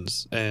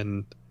admirations,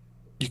 and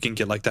you can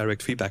get like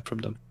direct feedback from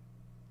them.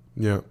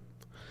 Yeah,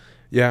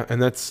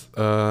 and that's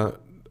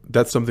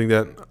something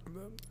that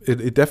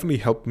it definitely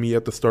helped me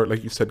at the start,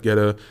 like you said, get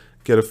a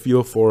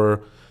feel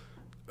for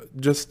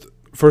just,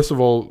 first of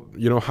all,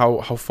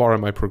 how far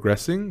am I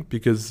progressing,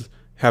 because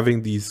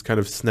having these kind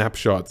of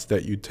snapshots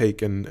that you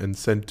take and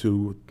send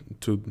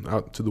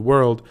out to the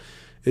world,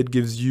 it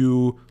gives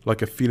you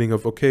like a feeling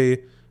of,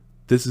 okay,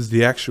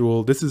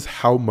 this is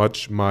how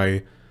much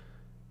my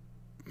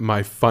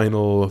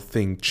final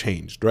thing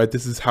changed, right?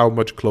 This is how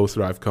much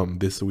closer I've come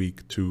this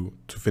week to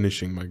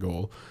finishing my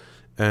goal.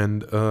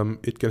 And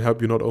it can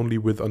help you not only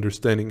with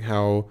understanding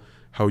how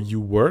you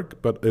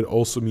work, but it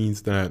also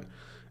means that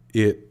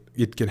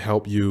it can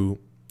help you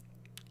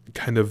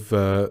kind of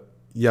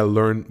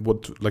learn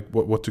what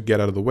to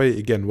get out of the way,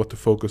 again, what to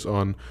focus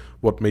on,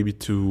 what idea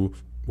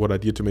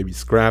to maybe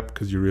scrap,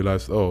 because you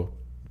realize, oh,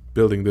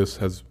 building this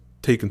has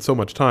taken so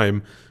much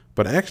time,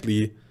 but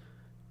actually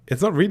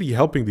it's not really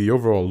helping the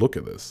overall look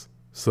of this.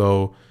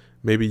 So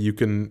maybe you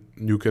can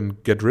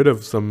get rid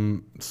of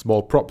some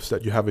small props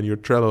that you have in your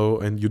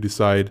Trello, and you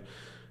decide,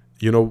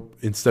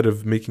 instead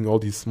of making all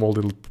these small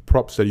little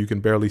props that you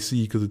can barely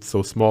see because it's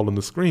so small on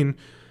the screen,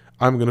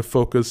 I'm going to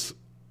focus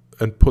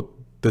and put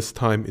this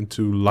time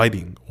into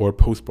lighting or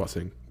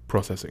post-processing,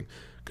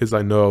 because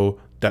I know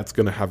that's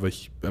going to have a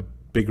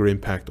bigger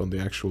impact on the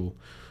actual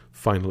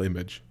final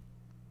image.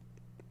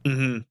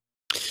 Mm-hmm.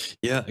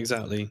 Yeah,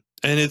 exactly.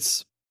 And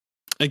it's,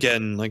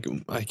 again, like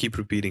I keep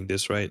repeating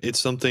this, right? It's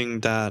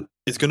something that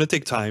it's going to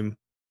take time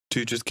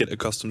to just get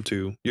accustomed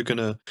to. You're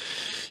gonna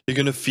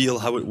feel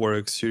how it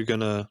works. You're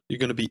gonna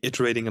be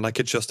iterating and like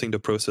adjusting the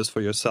process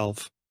for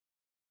yourself.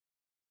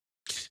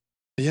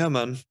 Yeah,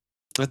 man.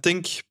 I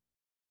think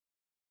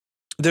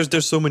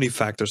there's so many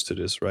factors to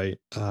this, right?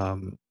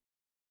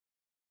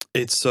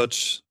 It's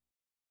such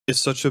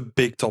a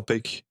big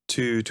topic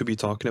to be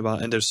talking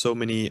about, and there's so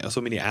many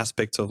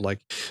aspects of like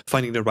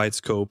finding the right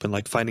scope and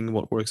like finding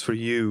what works for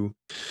you.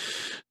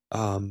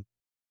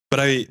 But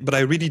I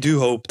really do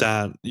hope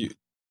that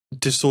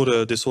this sort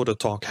of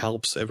talk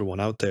helps everyone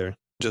out there,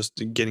 just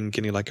getting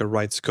like a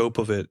right scope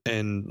of it,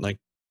 and like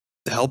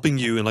helping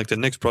you in like the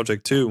next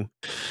project too.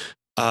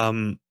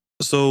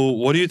 So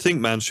what do you think,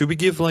 man? Should we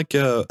give like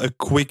a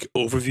quick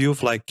overview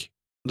of like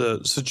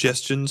the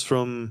suggestions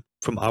from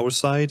our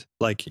side?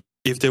 Like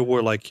if there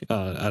were like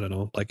I don't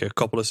know, like a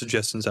couple of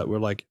suggestions that were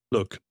like,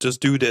 look,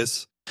 just do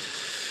this,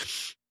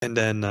 and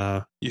then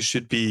you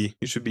should be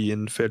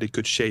in fairly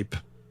good shape.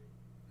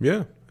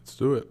 Yeah, let's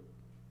do it.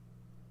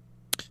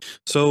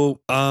 So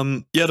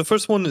the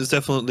first one is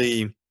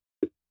definitely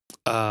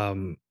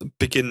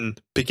picking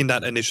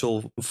that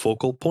initial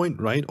focal point,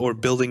 right? Or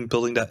building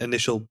that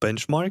initial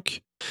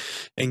benchmark,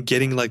 and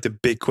getting like the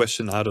big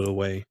question out of the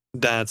way.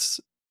 That's,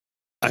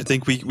 I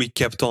think we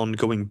kept on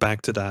going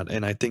back to that,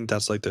 and I think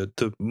that's like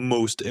the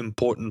most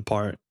important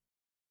part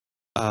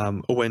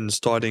when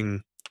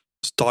starting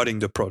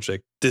the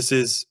project. This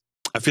is,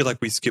 I feel like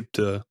we skipped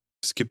a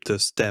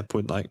step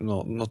with like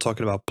not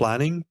talking about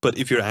planning, but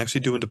if you're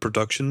actually doing the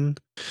production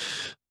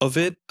of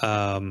it,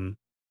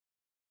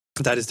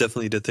 that is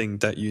definitely the thing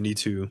that you need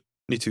to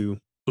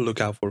look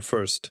out for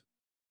first.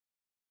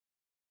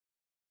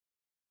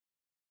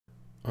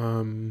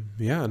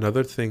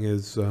 Another thing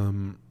is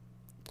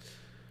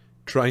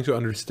trying to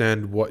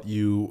understand what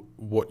you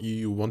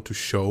want to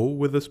show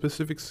with a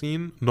specific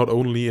scene, not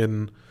only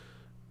in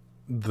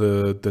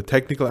the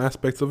technical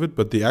aspects of it,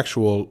 but the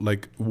actual,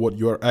 like, what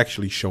you are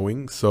actually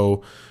showing.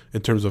 So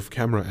in terms of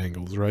camera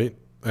angles, right,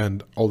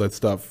 and all that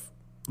stuff.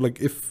 Like,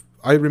 if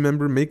I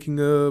remember making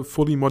a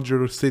fully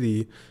modular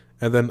city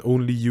and then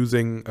only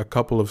using a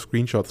couple of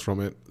screenshots from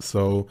it,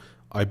 so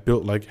I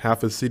built like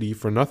half a city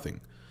for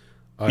nothing.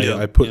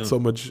 I put so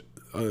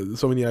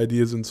many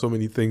ideas and so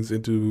many things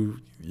into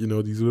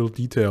these little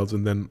details,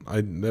 and then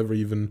I never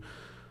even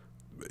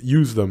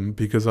use them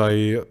because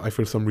I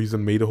for some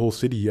reason made a whole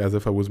city as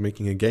if I was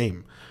making a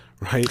game,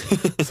 right?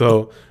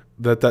 So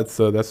that's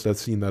that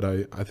scene that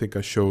I think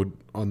I showed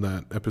on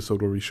that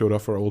episode where we showed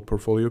off our old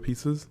portfolio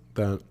pieces,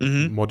 that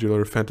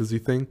modular fantasy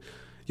thing.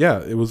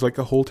 Yeah, it was like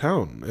a whole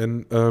town,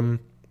 and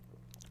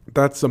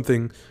that's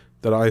something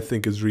that I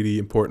think is really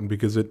important,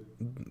 because it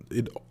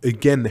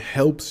again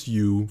helps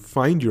you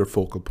find your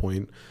focal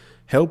point,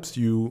 helps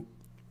you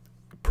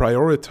with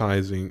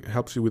prioritizing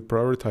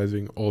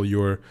all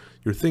your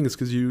things,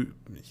 because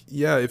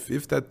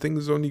if that thing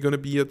is only going to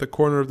be at the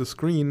corner of the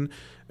screen,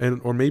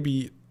 or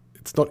maybe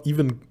it's not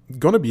even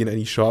going to be in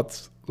any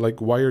shots,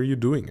 like, why are you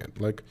doing it?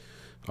 Like,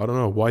 I don't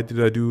know, why did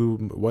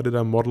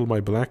I model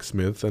my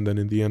blacksmith and then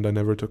in the end I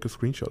never took a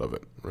screenshot of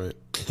it, right?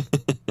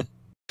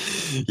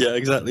 Yeah,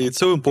 exactly. It's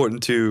so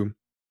important to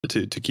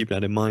keep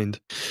that in mind.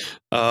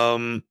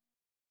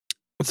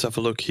 Let's have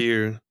a look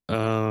here.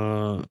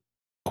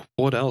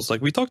 What else?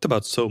 Like, we talked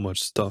about so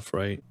much stuff,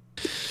 right?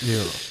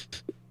 Yeah.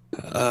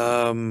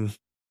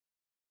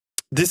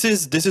 This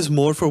is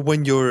more for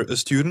when you're a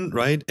student,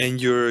 right? And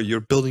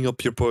you're building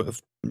up your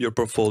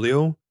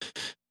portfolio.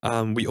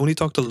 We only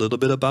talked a little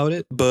bit about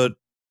it, but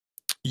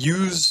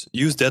use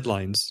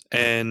deadlines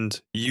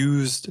and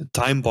use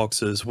time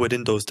boxes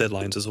within those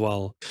deadlines as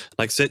well.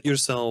 Like, set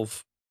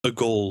yourself a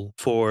goal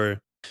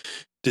for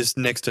this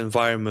next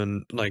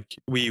environment. Like,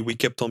 we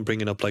kept on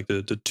bringing up like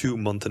the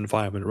 2-month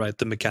environment, right?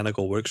 The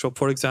mechanical workshop,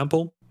 for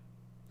example.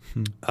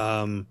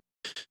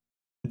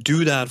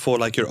 Do that for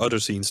like your other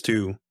scenes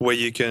too, where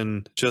you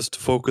can just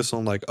focus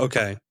on like,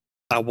 okay,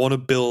 I want to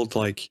build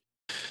like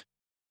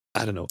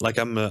I don't know, like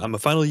I'm a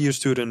final year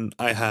student.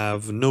 I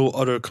have no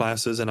other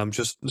classes, and I'm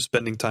just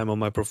spending time on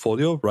my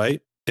portfolio,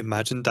 right?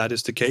 Imagine that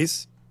is the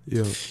case.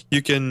 Yeah.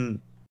 You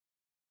can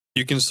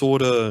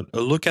sort of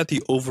look at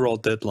the overall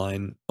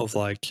deadline of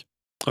like,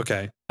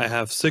 okay, I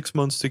have 6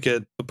 months to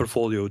get a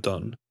portfolio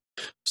done,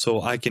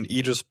 so I can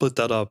either split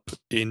that up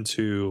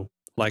into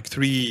like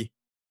 3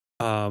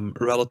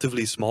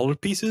 relatively smaller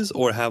pieces,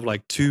 or have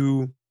like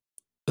 2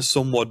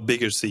 somewhat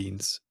bigger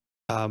scenes.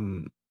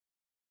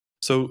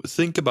 So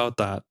think about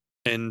that,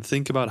 and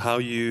think about how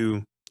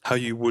you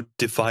would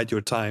divide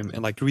your time,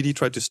 and like really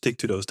try to stick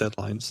to those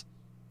deadlines.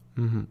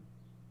 Mm-hmm.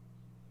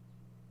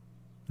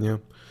 Yeah.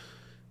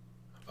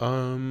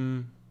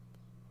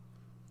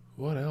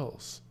 What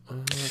else?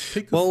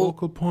 Pick the Well,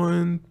 focal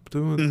point,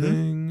 do a mhm.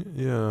 thing.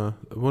 Yeah.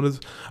 What is?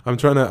 I'm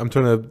trying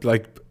to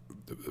like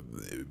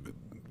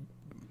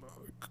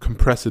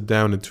compress it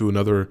down into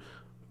another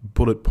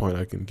bullet point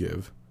I can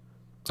give.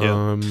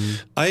 Yeah.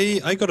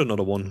 I got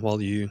another one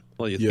while you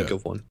Yeah. think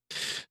of one.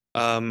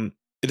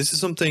 This is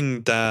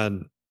something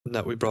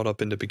that we brought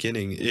up in the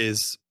beginning,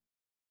 is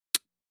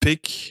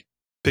pick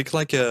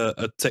like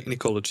a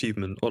technical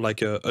achievement, or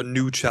like a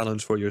new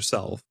challenge for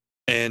yourself,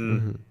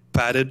 and Mm-hmm.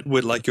 pad it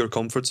with like your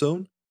comfort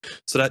zone,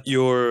 so that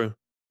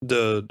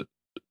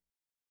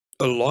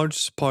a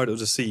large part of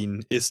the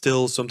scene is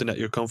still something that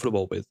you're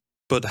comfortable with,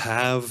 but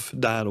have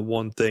that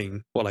one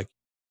thing, or like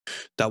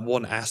that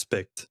one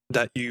aspect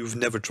that you've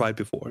never tried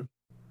before.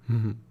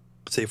 Mm-hmm.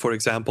 Say, for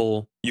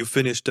example, you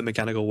finished the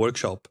mechanical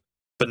workshop,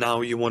 but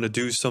now you want to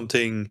do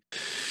something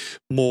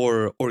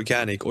more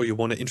organic, or you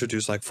want to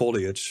introduce like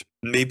foliage.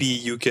 Maybe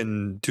you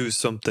can do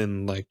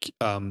something like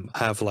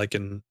have like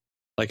an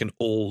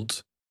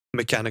old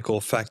mechanical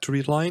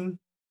factory line,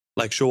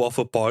 like show off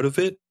a part of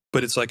it,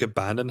 but it's like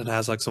abandoned and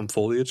has like some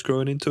foliage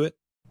growing into it.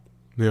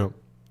 Yeah.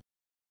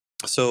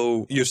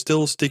 So you're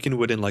still sticking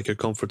within like your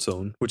comfort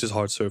zone, which is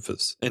hard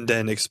surface, and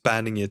then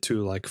expanding it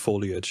to like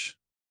foliage.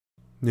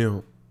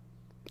 Yeah.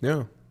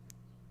 Yeah.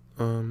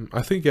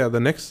 I think the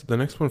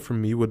next one for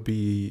me would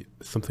be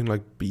something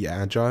like be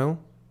agile.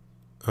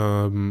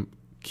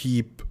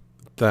 Keep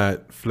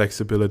that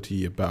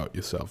flexibility about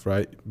yourself,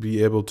 right?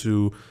 Be able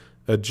to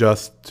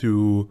adjust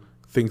to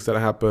things that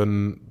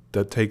happen,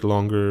 that take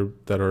longer,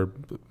 that are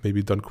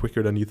maybe done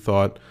quicker than you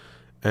thought.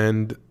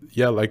 And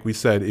yeah, like we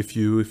said, if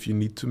you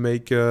need to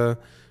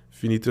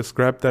if you need to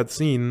scrap that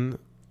scene,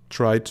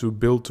 try to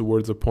build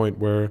towards a point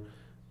where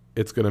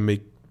it's gonna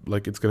make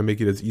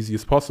it as easy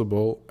as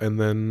possible, and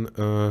then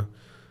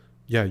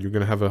yeah, you're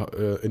gonna have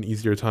an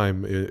easier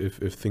time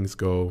if things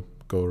go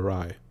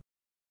awry.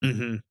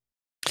 Mm-hmm.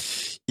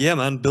 Yeah,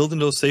 man, building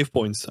those save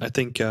points. I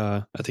think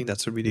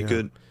that's a really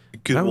good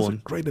That was one. a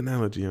great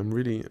analogy. I'm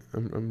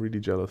really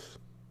jealous.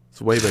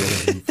 It's way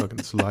better than the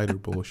fucking slider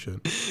bullshit.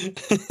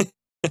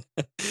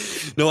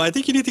 No, I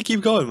think you need to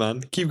keep going,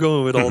 man. Keep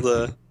going with all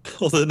the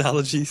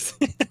analogies.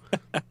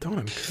 Don't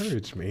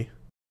encourage me.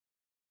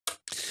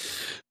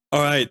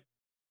 All right.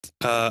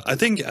 I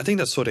think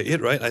that's sort of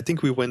it, right? I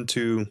think we went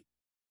through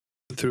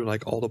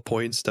like all the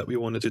points that we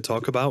wanted to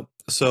talk about.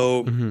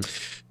 So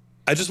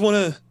I just want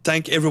to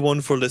thank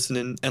everyone for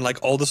listening, and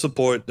like all the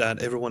support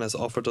that everyone has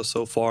offered us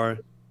so far.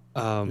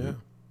 Yeah.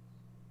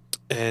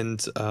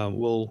 And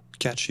we'll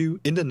catch you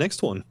in the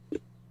next one.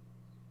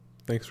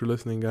 Thanks for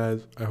listening,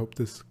 guys. I hope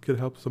this could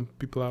help some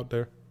people out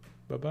there.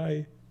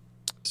 Bye-bye.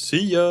 See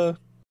ya.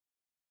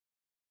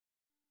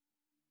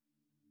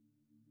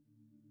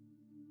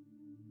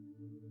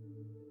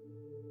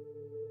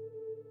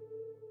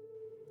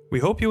 We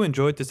hope you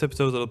enjoyed this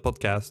episode of the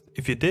podcast.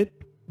 If you did,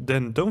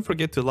 then don't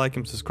forget to like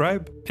and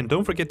subscribe, and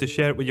don't forget to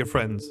share it with your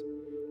friends.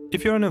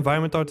 If you're an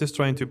environment artist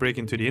trying to break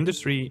into the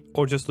industry,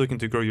 or just looking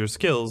to grow your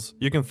skills,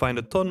 you can find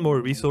a ton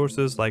more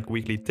resources like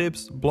weekly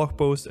tips, blog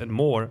posts, and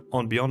more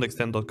on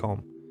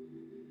beyondextend.com.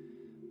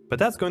 But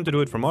that's going to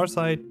do it from our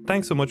side.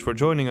 Thanks so much for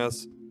joining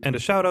us, and a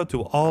shout out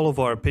to all of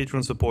our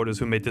Patreon supporters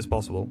who made this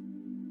possible.